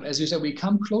 As you said, we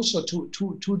come closer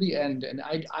to the end, and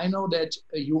I know that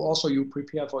you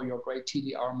prepare for your great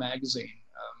TDR magazine.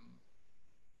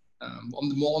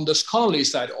 On the scholarly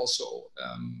side also,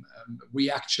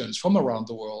 reactions from around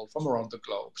the world, from around the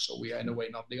globe. So we are in a way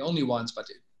not the only ones, but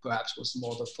it perhaps was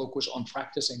more the focus on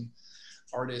practicing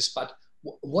artists. But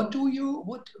what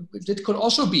it could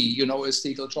also be, you know, a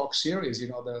Segal Talks series, you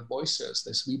know, the voices,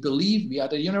 this we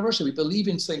at the university, we believe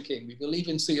in thinking, we believe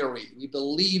in theory, we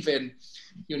believe in,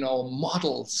 you know,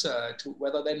 models to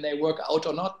whether then they work out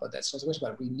or not, but that's not the question,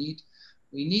 but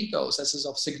we need those. This is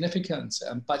of significance.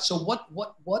 But so what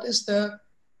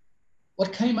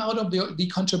came out of the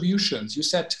contributions? You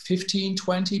said 15,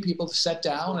 20 people sat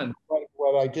down and...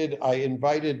 What I did, I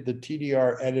invited the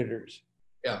TDR editors,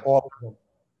 all of them,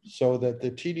 so that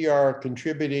the TDR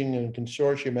contributing and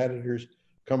consortium editors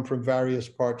come from various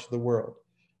parts of the world.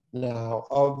 Now,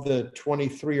 of the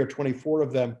 23 or 24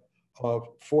 of them,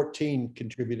 14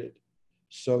 contributed.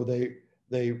 So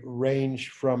they range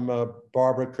from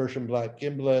Barbara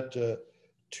Kirschenblatt-Gimblett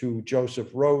to Joseph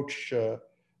Roach,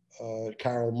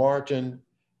 Carol Martin,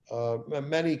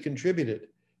 many contributed.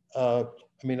 I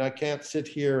mean, I can't sit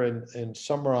here and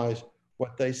summarize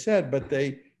what they said, but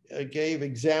they gave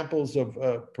examples of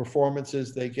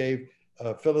performances. They gave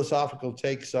philosophical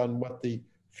takes on what the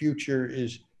future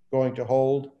is going to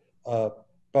hold.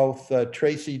 Both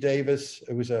Tracy Davis,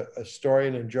 who was a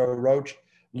historian, and Joe Roach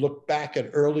looked back at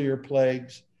earlier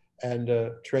plagues.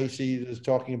 And Tracy is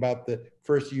talking about the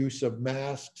first use of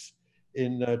masks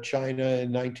in China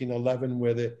in 1911,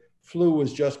 where the flu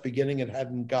was just beginning. It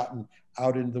hadn't gotten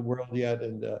out into the world yet.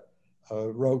 And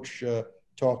Roach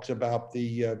talks about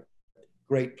the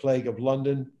Great Plague of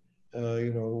London,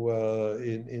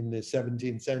 in the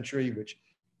 17th century, which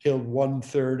killed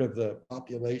 1/3 of the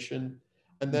population.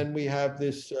 And then we have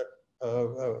this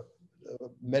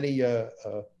many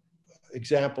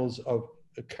examples of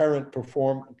current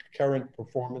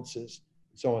performances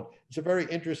and so on. It's a very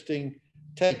interesting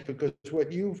take, because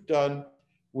what you've done,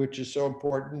 which is so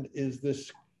important, is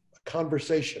this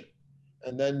conversation.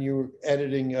 And then you're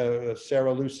editing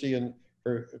Sarah Lucy and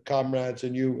her comrades,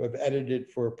 and you have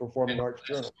edited for Performing Arts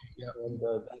Journal. And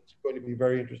that's going to be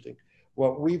very interesting.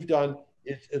 What we've done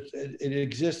is it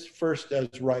exists first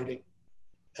as writing,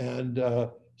 and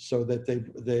so that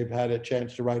they've had a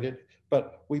chance to write it.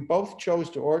 But we both chose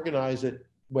to organize it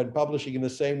when publishing in the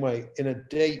same way, in a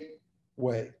date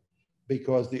way,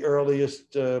 because the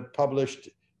earliest published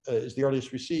is the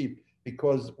earliest received,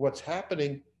 because what's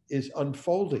happening is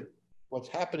unfolding. What's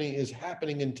happening is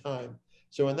happening in time.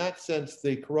 So in that sense,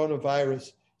 the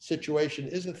coronavirus situation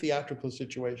is a theatrical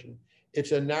situation.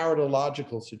 It's a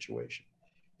narratological situation.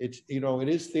 It's, it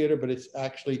is theater, but it's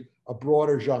actually a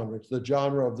broader genre. It's the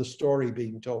genre of the story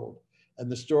being told.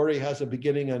 And the story has a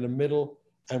beginning and a middle,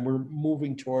 and we're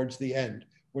moving towards the end.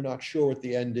 We're not sure what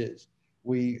the end is.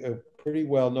 We pretty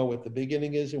well know what the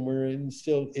beginning is, and we're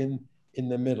still in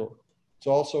the middle. It's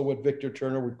also what Victor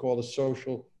Turner would call a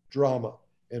social drama.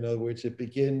 In other words, it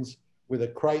begins with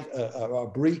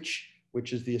a breach,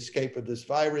 which is the escape of this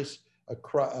virus,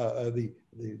 the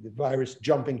virus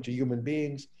jumping to human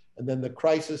beings, and then the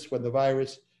crisis when the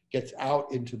virus gets out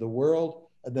into the world,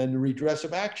 and then the redress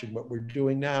of action, what we're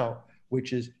doing now,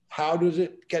 which is how does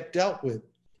it get dealt with?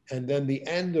 And then the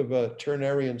end of a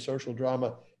Turnerian social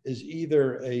drama is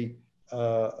either a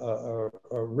a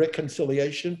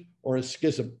reconciliation or a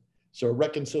schism. So a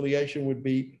reconciliation would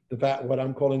be what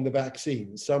I'm calling the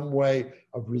vaccine, some way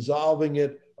of resolving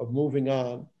it, of moving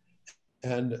on.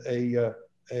 And a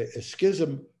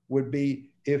schism would be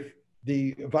if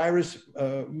the virus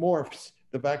morphs,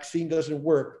 the vaccine doesn't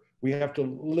work, we have to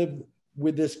live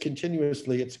with this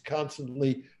continuously. It's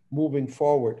constantly moving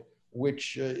forward,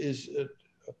 which is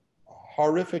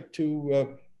horrific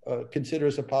to consider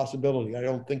as a possibility. I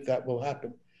don't think that will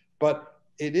happen, but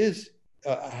it is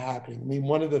happening. I mean,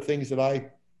 one of the things that I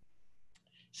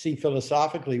see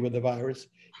philosophically with the virus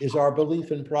is our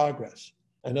belief in progress.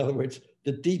 In other words,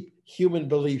 the deep human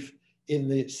belief in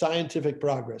the scientific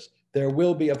progress. There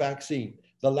will be a vaccine.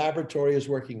 The laboratory is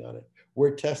working on it.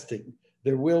 We're testing.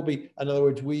 There will be, in other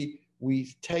words,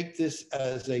 we take this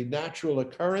as a natural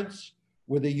occurrence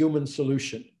with a human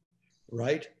solution,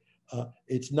 right?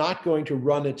 It's not going to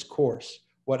run its course.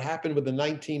 What happened with the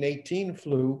 1918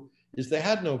 flu is they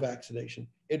had no vaccination.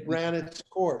 It ran its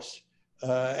course,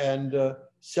 and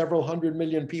several hundred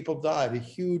million people died, a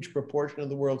huge proportion of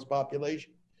the world's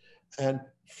population. And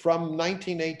from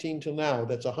 1918 till now,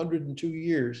 that's 102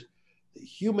 years,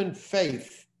 human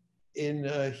faith in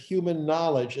human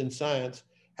knowledge and science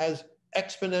has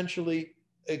exponentially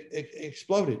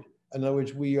exploded. In other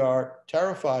words, we are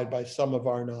terrified by some of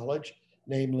our knowledge,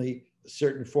 namely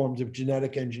certain forms of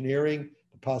genetic engineering,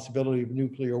 the possibility of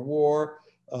nuclear war,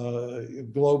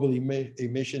 global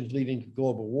emissions leading to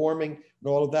global warming, and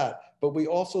all of that. But we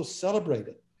also celebrate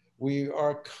it. We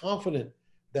are confident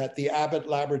that the Abbott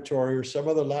laboratory or some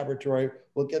other laboratory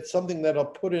will get something that'll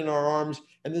put in our arms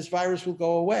and this virus will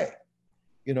go away.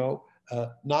 You know,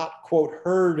 not, quote,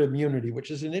 herd immunity, which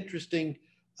is an interesting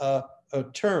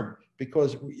term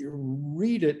because you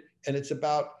read it and it's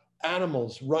about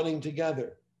animals running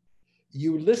together.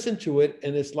 You listen to it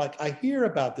and it's like, I hear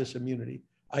about this immunity.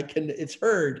 It's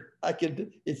herd.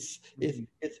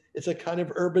 It's a kind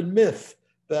of urban myth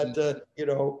that, you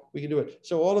know, we can do it.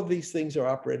 So all of these things are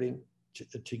operating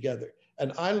together.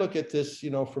 And I look at this, you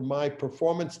know, from my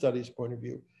performance studies point of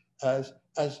view, as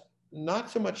not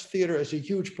so much theater as a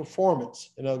huge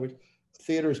performance. In other words,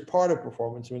 theater is part of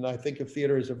performance. I mean, I think of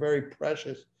theater as a very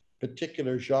precious,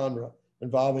 particular genre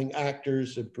involving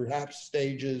actors and perhaps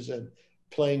stages and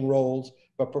playing roles.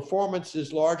 But performance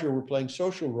is larger. We're playing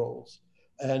social roles,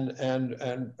 and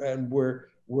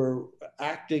we're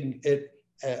acting it.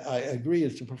 I agree,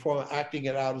 is to perform, acting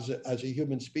it out as a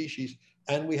human species.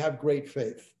 And we have great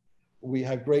faith. We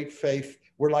have great faith.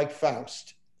 We're like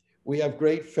Faust. We have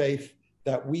great faith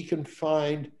that we can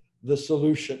find the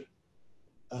solution.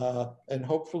 And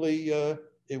hopefully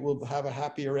it will have a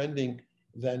happier ending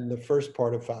than the first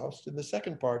part of Faust. In the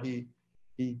second part, he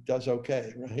does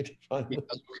okay, right? He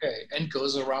does okay, and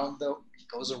goes around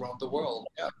the world.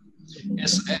 Yeah.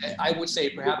 Yes, I would say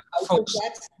perhaps.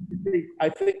 I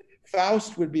think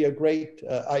Faust would be a great.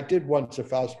 I did once a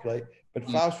Faust play, but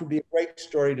Faust would be a great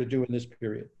story to do in this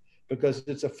period because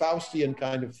it's a Faustian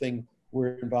kind of thing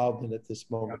we're involved in at this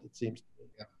moment. It seems to me.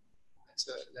 Yeah,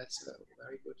 that's a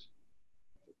very good.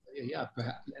 Yeah,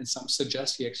 perhaps, and some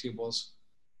suggest he actually was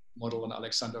model on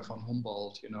Alexander von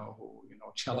Humboldt, you know, who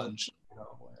challenged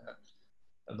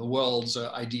the world's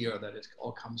idea that it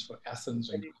all comes from Athens.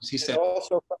 And he said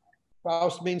also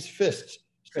Faust means fists,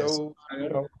 so you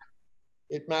know,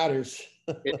 it matters.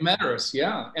 It matters,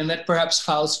 yeah, and that perhaps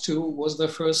Faust too was the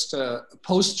first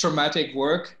post-traumatic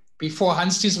work before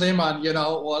Hans-Thies Lehmann, you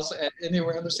know, was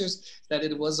anywhere in the series, that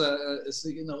it was a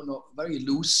very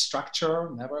loose structure.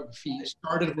 He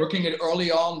started working it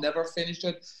early on, never finished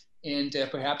it. And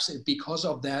perhaps because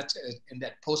of that, in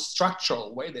that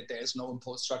post-structural way, that there is no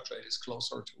imposed structure, it is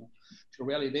closer to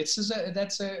reality.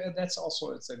 That's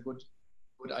also a good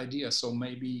idea. So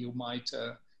maybe you might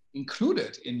include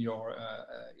it in your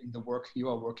in the work you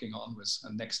are working on with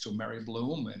next to Mary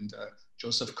Bloom and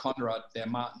Joseph Conrad. There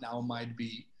now might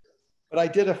be. But I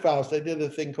did a Faust. I did a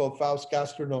thing called Faust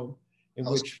Gastronome, in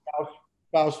which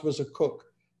Faust was a cook,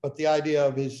 but the idea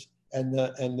of his and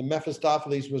the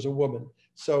Mephistopheles was a woman.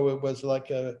 So it was like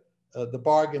the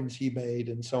bargains he made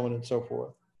and so on and so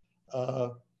forth.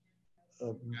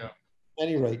 Yeah. At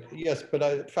any rate, yes,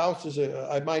 but Faust is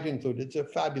I might include it. It's a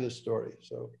fabulous story.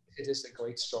 So it is a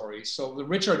great story. So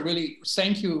Richard, really,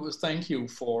 thank you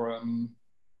for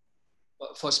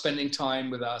spending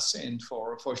time with us and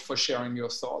for sharing your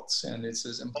thoughts. And it's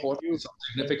as important, it's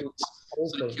significant.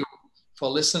 Thank you for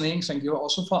listening. Thank you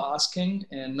also for asking.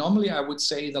 And normally I would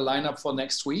say the lineup for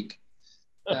next week.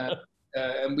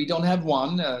 And we don't have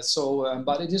one,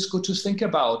 but it is good to think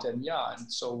about. And yeah,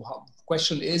 and so the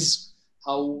question is,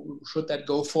 how should that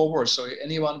go forward? So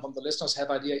anyone from the listeners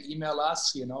have idea, email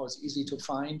us, you know, it's easy to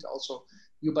find also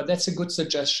you, but that's a good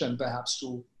suggestion perhaps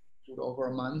to do it over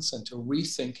a month and to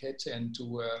rethink it and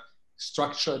to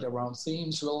structure it around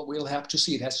themes. We'll have to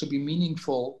see. It has to be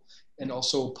meaningful and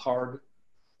also part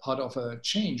of a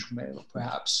change,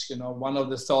 perhaps. You know, one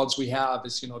of the thoughts we have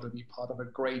is, you know, to be part of a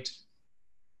great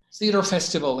theater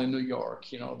festival in New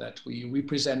York, you know, that we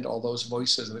represent all those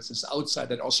voices. This is outside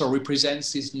that also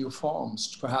represents these new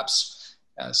forms. Perhaps,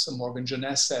 as Morgan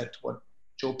Jeunesse said, what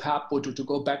Joe Papp would do, to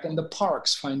go back in the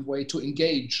parks, find way to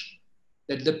engage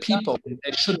that the people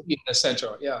that should be in the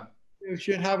center. Yeah. You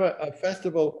should have a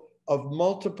festival of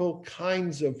multiple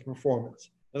kinds of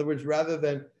performance. In other words, rather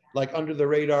than like under the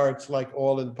radar, it's like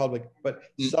all in public, but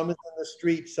some is in the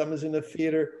street, some is in the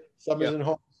theater, some is in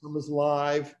home, some is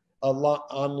live,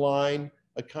 online,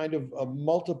 a kind of a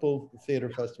multiple theater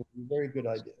festival. Very good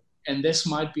idea. And this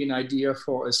might be an idea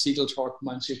for a Segal Talk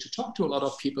Monthly to talk to a lot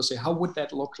of people, say, how would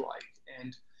that look like?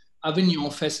 And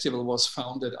Avignon Festival was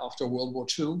founded after World War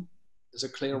II. There's a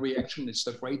clear reaction. It's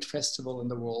the great festival in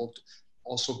the world.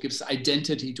 Also gives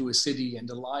identity to a city and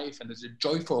a life, and it's a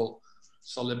joyful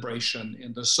celebration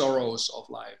in the sorrows of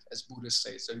life, as Buddhists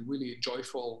say. So really a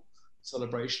joyful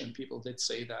celebration. People did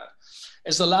say that.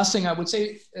 As the last thing I would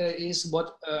say is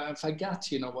what if I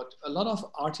got, you know, what a lot of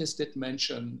artists did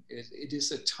mention is it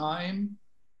is a time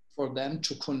for them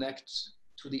to connect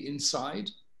to the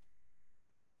inside,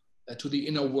 to the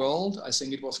inner world. I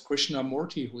think it was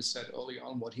Krishnamurti who said early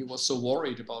on what he was so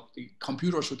worried about. The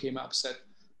computers who came up said,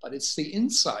 but it's the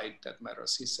inside that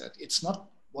matters, he said. It's not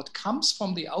what comes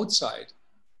from the outside.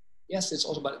 Yes, it's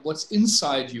also about what's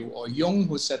inside you. Or Jung,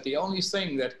 who said the only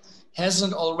thing that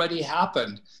hasn't already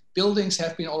happened, buildings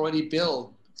have been already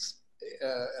built,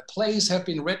 plays have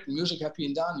been written, music have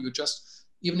been done. You just,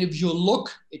 even if you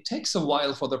look, it takes a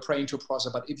while for the brain to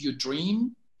process, but if you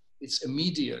dream, it's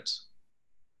immediate.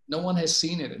 No one has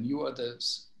seen it, and you are the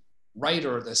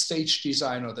writer, the stage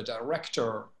designer, the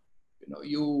director. You know,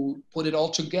 you put it all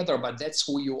together, but that's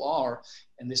who you are.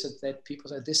 And they said that people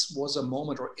said this was a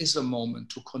moment or is a moment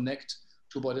to connect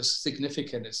to what is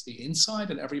significant. It's the inside,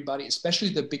 and everybody, especially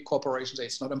the big corporations, say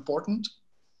it's not important.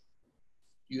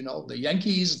 You know, the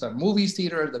Yankees, the movie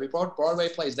theater, the big Broadway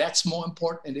plays, that's more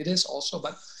important. And it is also,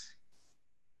 but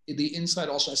the inside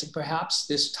also, I think perhaps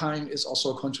this time is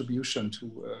also a contribution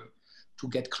to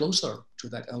get closer to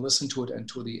that and listen to it and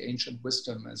to the ancient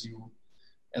wisdom, as you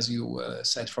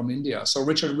said, from India. So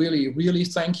Richard, really, really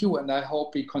thank you. And I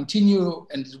hope we continue,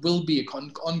 and it will be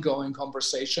an ongoing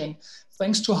conversation.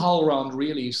 Thanks to HowlRound,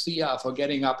 really, Sia, for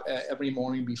getting up every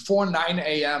morning before 9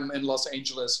 a.m. in Los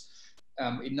Angeles.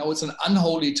 You know, it's an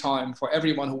unholy time for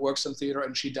everyone who works in theater,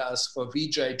 and she does, for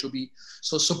VJ to be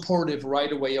so supportive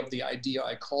right away of the idea.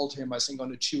 I called him, I think,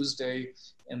 on a Tuesday,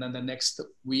 and then the next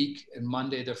week, and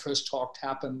Monday, the first talk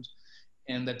happened.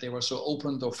 And that they were so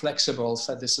open, though flexible,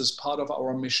 said this is part of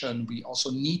our mission. We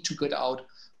also need to get out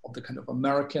of the kind of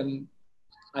American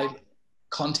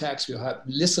context. We have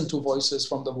listened to voices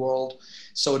from the world.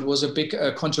 So it was a big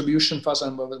contribution for us,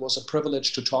 and it was a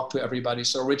privilege to talk to everybody.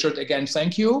 So Richard, again,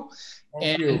 thank you.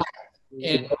 Thank you.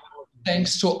 And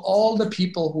thanks to all the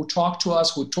people who talked to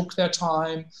us, who took their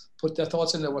time, put their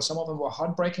thoughts in. There were some of them were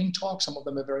heartbreaking talks, some of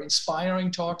them are very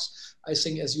inspiring talks. I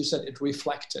think, as you said, it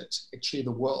reflected actually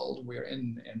the world we're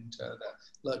in and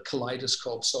the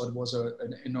kaleidoscope. So it was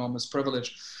an enormous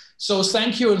privilege. So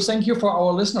thank you, and thank you for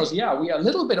our listeners. Yeah, we are a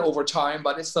little bit over time,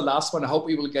 but it's the last one. I hope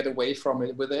we will get away from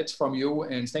it from you.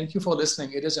 And thank you for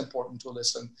listening. It is important to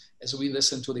listen as we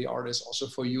listen to the artists, also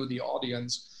for you, the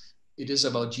audience. It is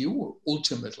about you,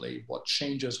 ultimately. What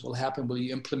changes will happen? Will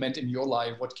you implement in your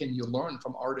life? What can you learn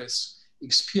from artists'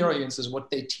 experiences, what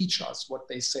they teach us, what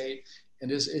they say? And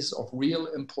this is of real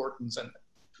importance, and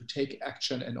to take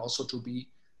action, and also to be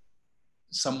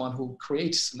someone who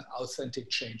creates an authentic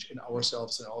change in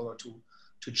ourselves in order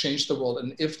to change the world.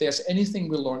 And if there's anything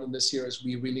we learned in this series,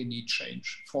 we really need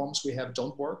change. Forms we have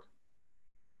don't work.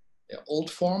 They're old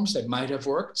forms that might have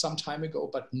worked some time ago,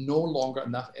 but no longer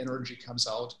enough energy comes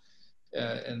out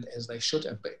and as they should,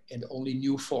 and only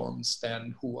new forms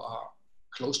then who are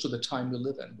close to the time we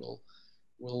live in will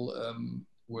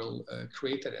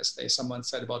create that. As someone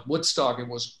said about Woodstock, it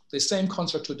was the same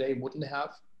concert today wouldn't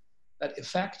have that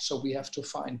effect. So we have to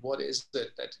find what is it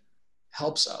that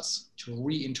helps us to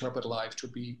reinterpret life,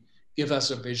 give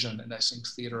us a vision. And I think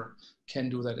theater can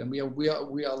do that. And we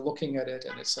are looking at it,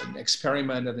 and it's an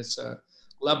experiment, and it's a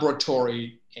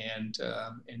laboratory, and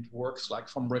works like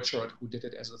from Richard, who did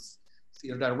it as a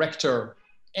theater director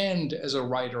and as a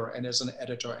writer and as an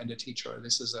editor and a teacher.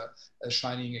 This is a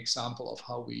shining example of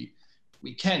how we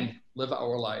we can live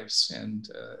our lives and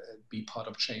be part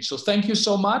of change. So thank you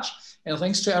so much, and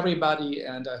thanks to everybody.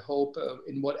 And I hope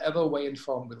in whatever way and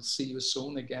form, we'll see you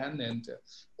soon again, and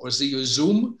or see you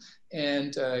Zoom.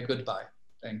 And goodbye.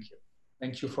 Thank you.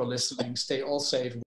 Thank you for listening. Stay all safe.